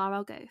How Far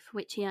I'll Go, for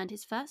which he earned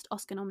his first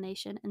Oscar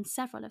nomination and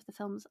several of the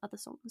film's other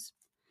songs.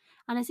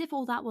 And as if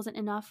all that wasn't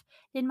enough,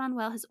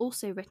 Lin-Manuel has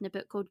also written a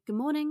book called Good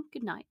Morning,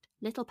 Good Night,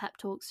 Little Pep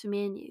Talks for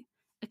Me and You,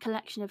 a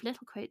collection of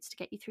little quotes to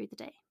get you through the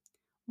day.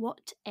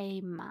 What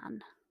a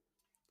man.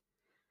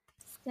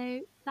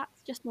 So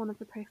that's just one of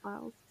the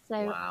profiles.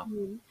 So Wow.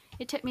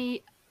 it took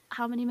me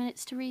how many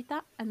minutes to read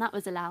that? And that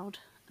was allowed.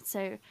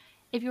 So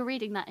if you're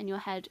reading that in your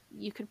head,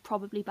 you could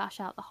probably bash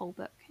out the whole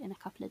book in a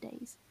couple of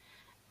days.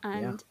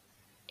 And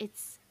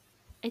it's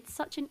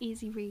such an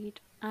easy read,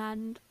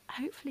 and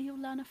hopefully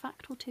you'll learn a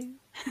fact or two.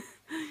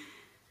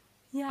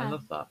 Yeah. I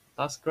love that.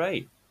 That's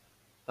great.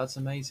 That's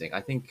amazing.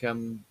 I think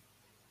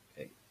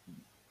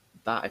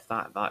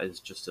that is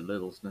just a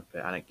little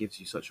snippet, and it gives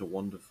you such a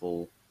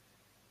wonderful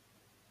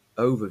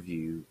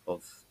overview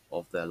of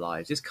their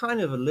lives. It's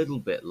kind of a little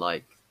bit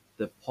like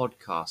the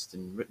podcast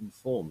in written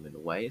form, in a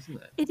way,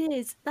 isn't it? It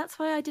is. That's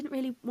why I didn't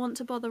really want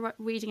to bother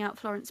reading out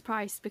Florence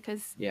Price,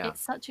 because Yeah.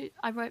 it's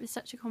I wrote with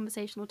such a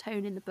conversational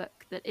tone in the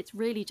book that it's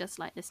really just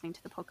like listening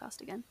to the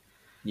podcast again.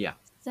 Yeah.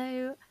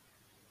 So,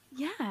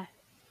 yeah,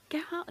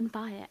 go out and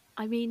buy it.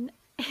 I mean,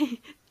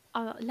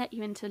 I'll let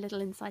you into a little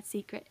inside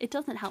secret. It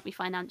doesn't help me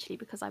financially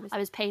because I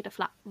was paid a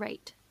flat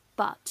rate,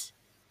 but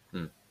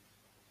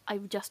I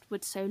just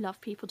would so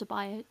love people to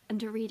buy it and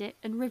to read it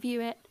and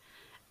review it.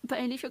 But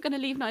only if you're going to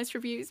leave nice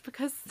reviews,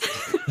 because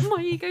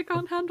my ego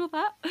can't handle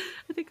that.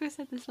 I think I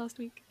said this last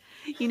week.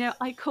 You know,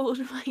 I called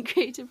my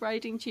creative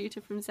writing tutor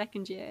from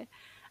second year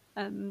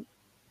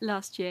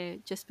last year,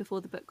 just before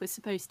the book was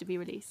supposed to be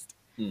released,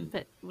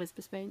 but was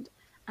postponed.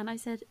 And I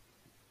said,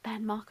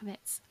 Ben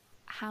Markovitz,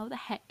 how the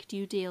heck do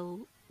you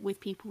deal with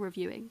people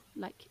reviewing?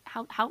 Like,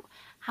 how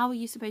are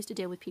you supposed to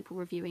deal with people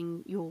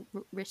reviewing your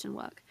written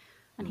work?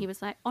 And he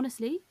was like,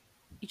 honestly,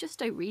 you just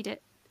don't read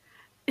it.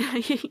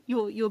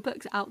 your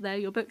book's out there,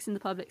 your book's in the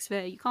public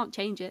sphere, you can't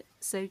change it,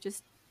 so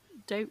just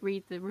don't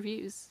read the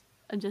reviews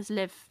and just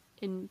live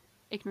in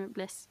ignorant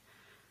bliss.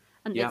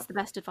 And it's the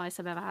best advice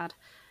I've ever had.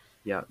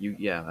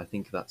 I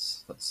think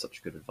that's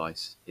such good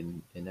advice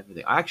in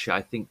everything.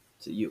 I think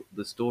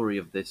the story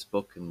of this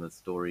book and the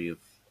story of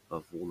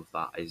all of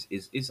that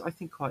is I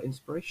think quite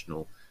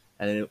inspirational,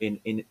 and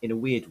in a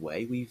weird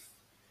way we've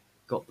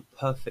got the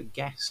perfect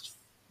guest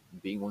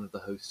being one of the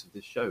hosts of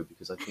this show,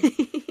 because I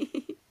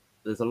think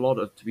there's a lot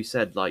to be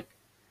said. Like,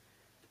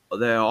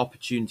 there are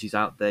opportunities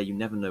out there, you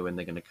never know when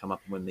they're going to come up,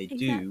 and when they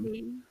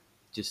do,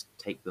 just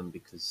take them,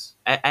 because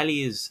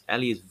Ellie is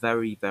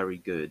very, very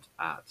good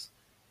at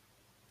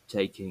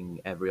taking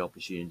every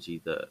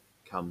opportunity that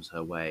comes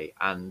her way,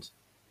 and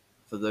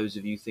for those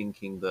of you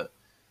thinking that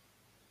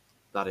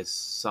that is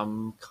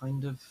some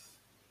kind of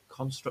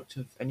construct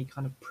of any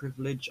kind of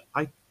privilege,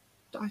 I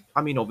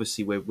mean,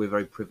 obviously we're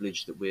very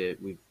privileged that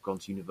we've gone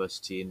to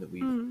university and that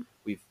Mm.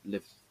 we've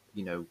lived,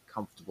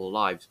 comfortable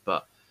lives,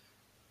 but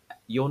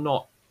you're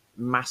not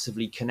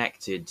massively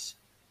connected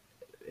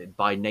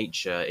by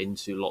nature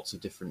into lots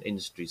of different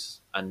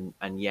industries, and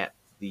yet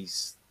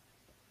these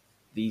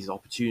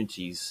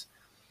opportunities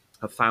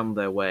have found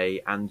their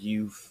way, and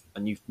you've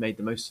made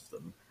the most of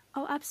them.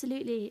 Oh,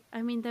 absolutely.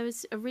 I mean, there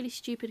was a really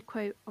stupid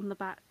quote on the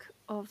back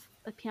of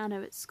a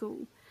piano at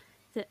school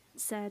that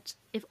said,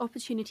 "If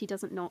opportunity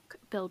doesn't knock,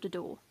 build a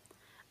door."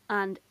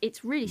 And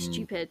it's really Mm,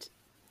 stupid,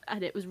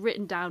 and it was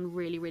written down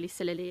really, really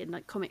sillily in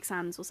like Comic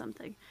Sans or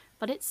something.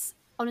 But it's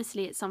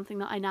honestly, it's something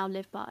that I now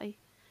live by,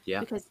 yeah,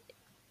 because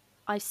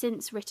I've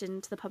since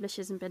written to the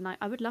publishers and been like,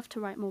 I would love to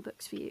write more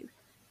books for you.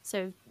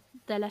 So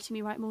they're letting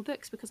me write more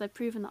books because I've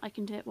proven that I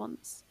can do it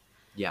once.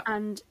 yeah,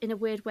 And in a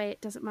weird way,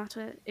 it doesn't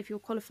matter if you're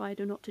qualified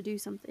or not to do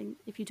something.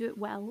 If you do it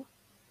well,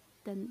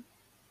 then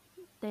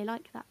they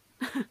like that.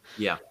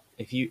 yeah.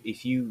 If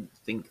you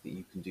think that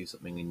you can do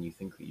something and you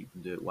think that you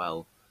can do it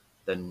well,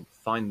 then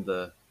find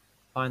the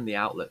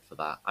outlet for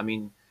that. I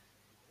mean,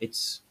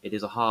 it's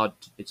a hard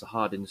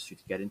industry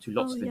to get into.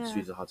 Oh, Lots of yeah,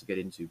 industries are hard to get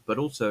into, but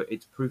also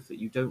it's proof that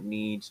you don't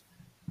need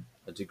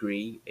a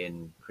degree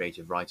in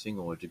creative writing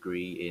or a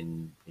degree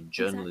in exactly.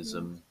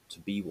 journalism to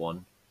be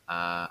one,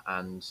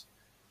 and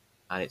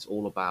it's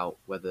all about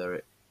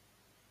whether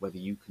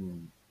you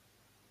can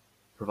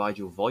provide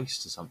your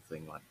voice to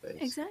something like this.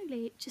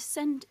 Exactly. Just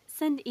send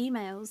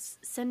emails.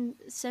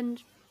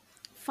 Send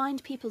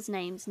find people's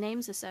names.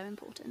 Names are so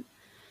important.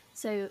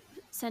 So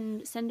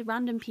send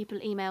random people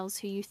emails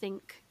who you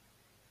think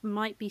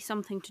might be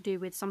something to do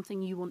with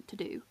something you want to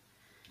do,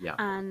 Yeah,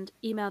 and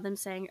email them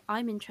saying,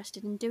 I'm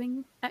interested in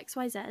doing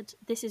XYZ.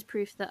 This is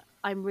proof that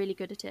I'm really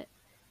good at it,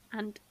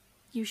 and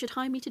you should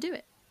hire me to do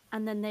it.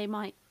 And then they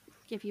might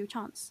give you a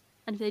chance.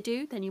 And if they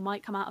do, then you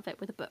might come out of it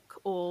with a book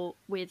or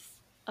with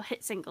a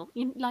hit single.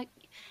 You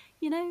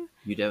know,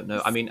 you don't know.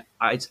 I just, mean,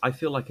 I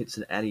feel like it's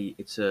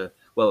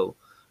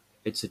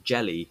a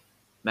jelly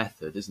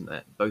method, isn't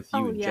it? Both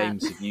you oh and yeah.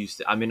 James have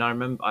used it. I mean, I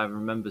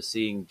remember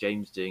seeing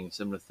James doing a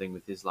similar thing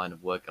with his line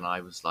of work, and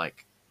I was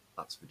like,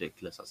 "That's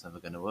ridiculous. That's never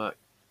going to work."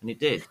 And it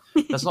did.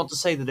 That's not to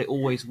say that it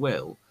always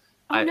will.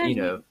 Oh I, no, you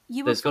know,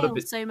 you will there's got to fail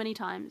be so many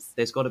times.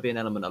 there's got to be an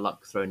element of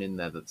luck thrown in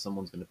there that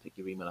someone's going to pick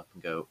your email up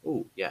and go,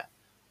 "Oh, yeah."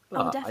 Oh,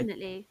 But I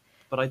definitely.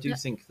 but I do Yeah,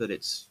 think that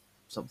it's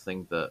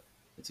something that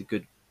it's a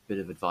good bit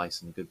of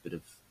advice and a good bit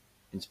of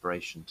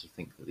inspiration to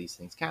think that these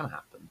things can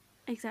happen.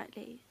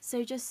 exactly.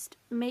 So just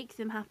make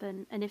them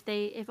happen, and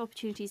if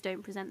opportunities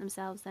don't present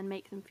themselves, then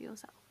make them for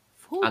yourself.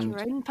 Forge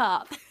your And own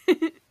path.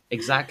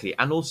 exactly,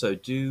 and also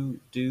do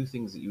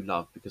things that you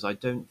love, because I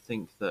don't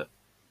think that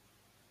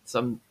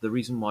the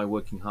reason why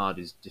working hard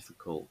is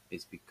difficult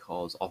is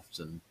because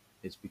often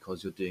it's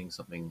because you're doing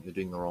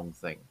the wrong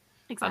thing.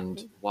 And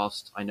Exactly.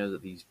 whilst I know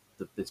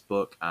that this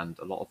book and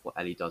a lot of what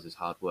Ellie does is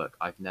hard work,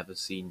 I've never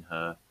seen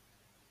her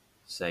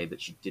say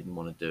that she didn't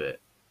want to do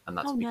it, and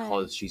that's Oh no,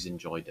 because she's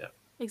enjoyed it.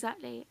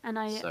 exactly. And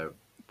So,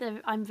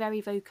 I'm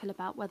very vocal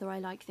about whether I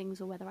like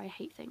things or whether I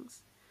hate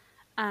things.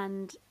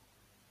 And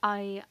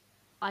I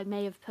I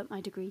may have put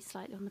my degree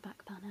slightly on the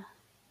back burner,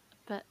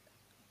 but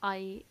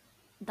I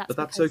that's but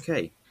that's because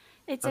okay.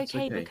 it's That's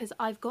okay, okay. because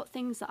I've got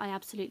things that I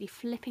absolutely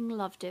flipping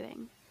love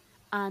doing.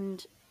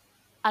 And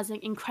as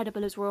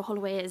incredible as Royal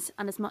Holloway is,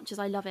 and as much as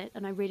I love it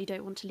and I really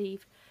don't want to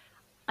leave,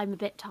 I'm a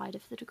bit tired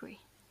of the degree.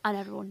 And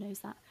everyone knows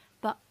that.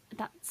 But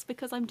that's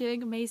because I'm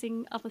doing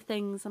amazing other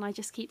things, and I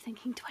just keep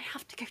thinking, do I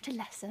have to go to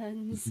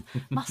lessons?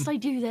 Must I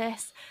do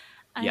this?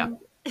 Yeah, And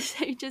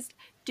so just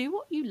do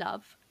what you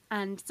love,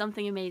 and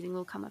something amazing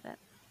will come of it.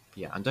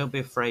 yeah, and don't be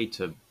afraid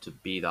to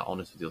be that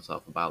honest with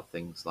yourself about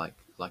things like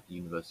a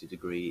university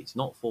degree. It's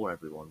not for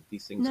everyone.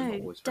 These things are not No,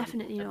 always for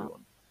definitely not.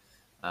 everyone.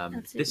 This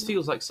Absolutely not.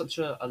 feels like such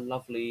a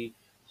lovely,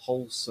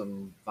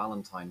 wholesome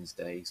Valentine's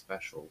Day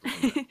special,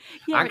 doesn't it?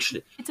 Yeah,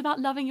 Actually, it's about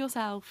loving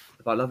yourself.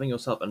 about loving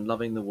yourself and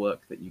loving the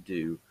work that you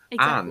do.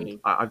 And Exactly.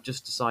 I've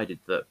just decided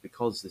that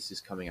because this is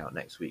coming out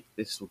next week,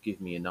 this will give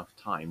me enough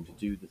time to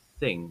do the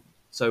thing.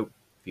 So,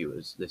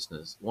 viewers,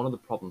 listeners, one of the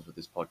problems with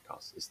this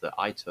podcast is that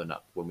I turn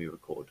up when we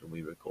record,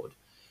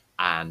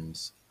 and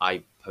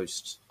I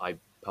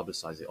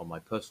publicize it on my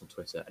personal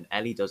Twitter, and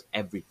Ellie does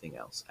everything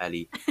else.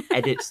 Ellie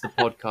edits the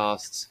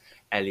podcasts.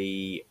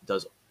 Ellie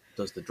does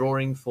the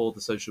drawing for the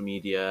social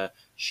media.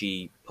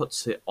 She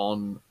puts it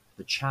on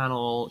the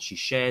channel. She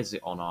shares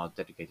it on our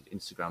dedicated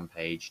Instagram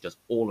page. She does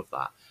all of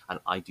that, and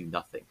I do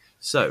nothing.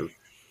 So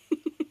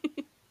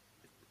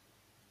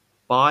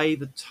by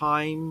the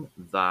time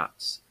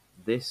that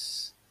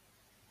this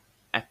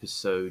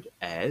episode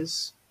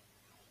airs,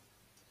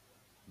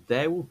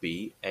 there will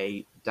be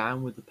a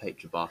Down with the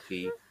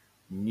Patriarchy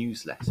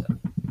newsletter,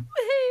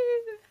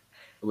 Woohoo!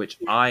 which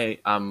Yes. I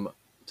am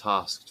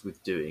tasked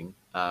with doing,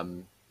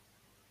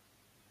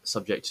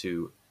 subject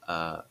to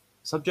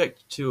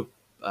subject to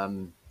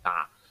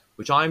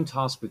which I'm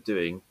tasked with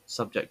doing,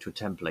 subject to a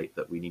template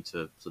that we need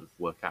to sort of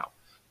work out.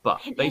 But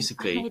Hint, hint, I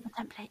basically, made the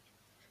template.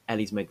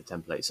 Ellie's made the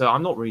template. So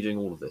I'm not redoing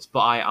all of this, but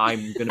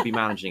I'm going to be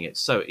managing it.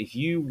 So if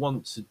you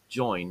want to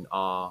join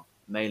our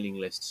mailing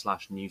list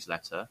 /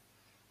 newsletter,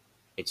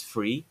 it's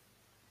free.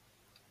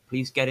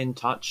 Please get in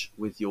touch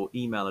with your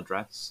email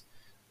address,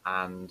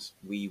 and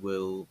we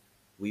will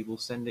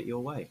send it your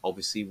way.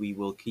 Obviously, we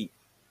will keep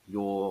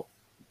your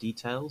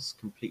details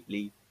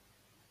completely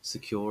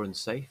secure and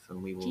safe,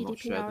 and we will not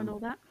share GDPR and them. all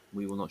that.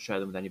 We will not share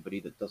them with anybody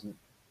that doesn't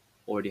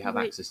already They have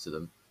won't, access to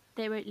them.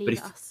 they won't But leave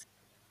if us.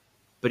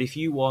 But if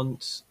you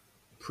want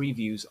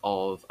previews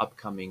of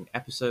upcoming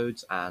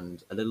episodes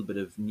and a little bit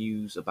of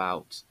news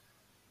about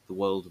the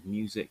world of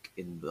music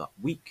in the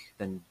week,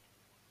 then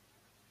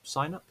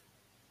sign up.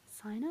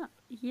 Sign up.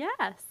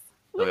 Yes.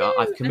 There we are. Woohoo!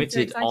 I'm so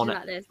excited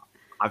about this.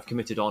 I've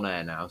committed on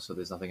air now, so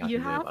there's nothing I You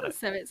can do have, about it.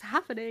 so it's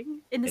happening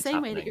in the It's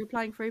same way that happening. you're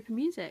applying for Open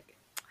Music.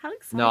 How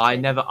exciting! No,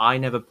 I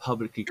never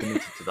publicly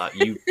committed to that.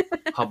 You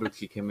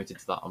publicly committed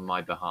to that on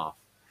my behalf.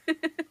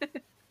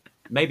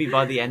 Maybe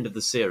by the end of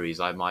the series,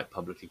 I might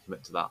publicly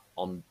commit to that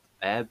on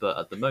air, but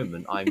at the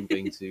moment, I'm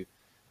going to.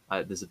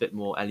 There's a bit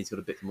more. Ellie's got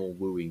a bit more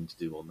wooing to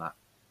do on that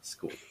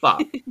score,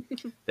 but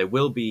there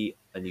will be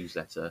a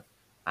newsletter,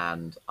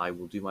 and I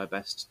will do my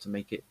best to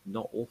make it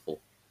not awful.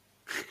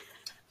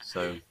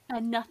 So,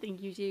 And nothing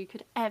you do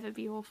could ever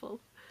be awful.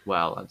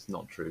 well, that's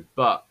not true,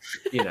 but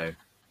you know.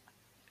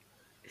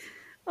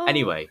 Oh,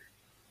 Anyway,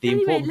 the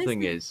anyway, important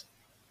thing is,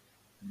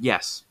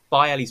 yes,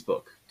 buy Ellie's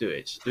book. Do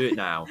it. Do it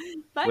now,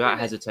 buy without it,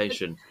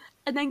 hesitation.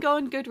 and then go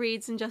on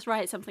Goodreads and just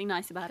write something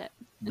nice about it.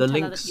 And The tell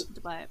other links people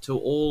to buy it. to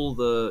all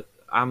the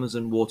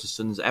Amazon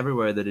Waterstones,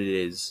 everywhere that it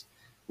is,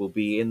 will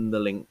be in the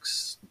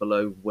links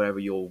below wherever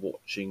you're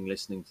watching,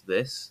 listening to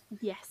this.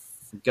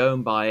 Yes. Go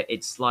and buy it.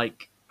 It's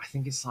like, I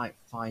think it's like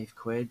 £5,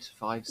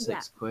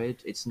 £6.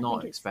 It's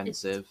not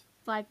expensive.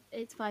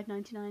 It's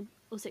 $5.99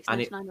 or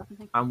 $6.99 or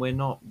something. And we're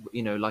not,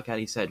 like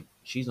Ellie said,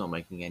 she's not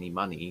making any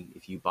money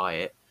if you buy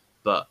it,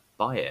 but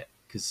buy it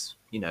because,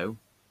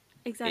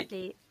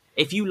 Exactly.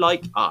 if you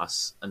like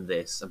us and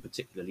this, and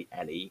particularly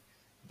Ellie,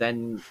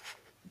 then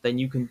what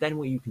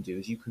you can do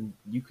is you can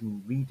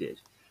read it,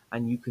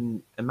 and you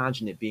can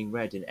imagine it being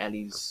read in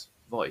Ellie's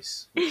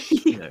voice. Which,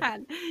 You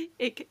can.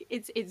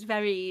 It's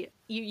very.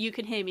 You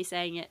can hear me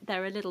saying it.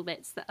 There are little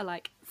bits that are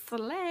like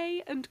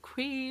slay and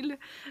queen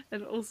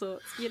and all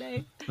sorts. So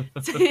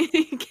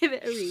give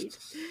it a read,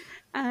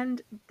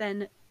 and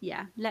then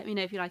let me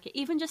know if you like it.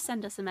 Even just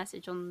send us a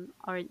message on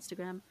our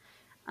Instagram,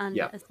 and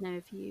let us know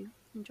if you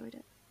enjoyed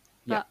it.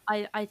 But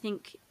I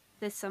think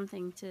there's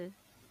something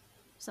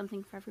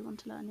for everyone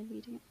to learn in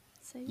reading it.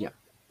 So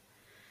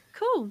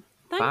cool.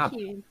 Thank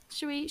you.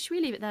 Should we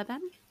leave it there,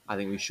 Ben? I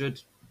think we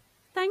should.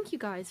 Thank you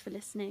guys for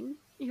listening.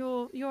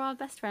 You're our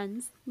best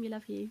friends. We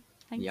love you.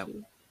 Thank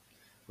you.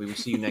 We will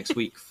see you next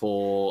week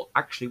for.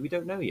 Actually, we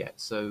don't know yet,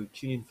 so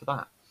tune in for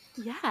that.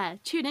 Yeah,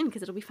 tune in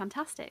because it'll be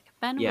fantastic.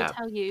 Ben will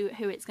tell you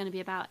who it's going to be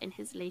about in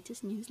his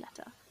latest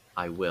newsletter.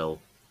 I will,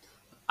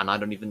 and I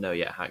don't even know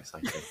yet. How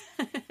exciting!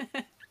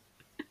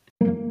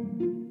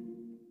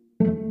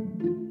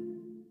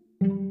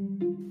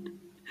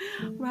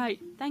 Right,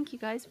 thank you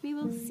guys. We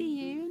will see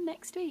you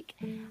next week.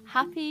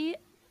 Happy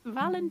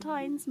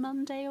Valentine's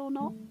Monday or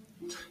not.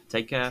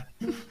 Take care.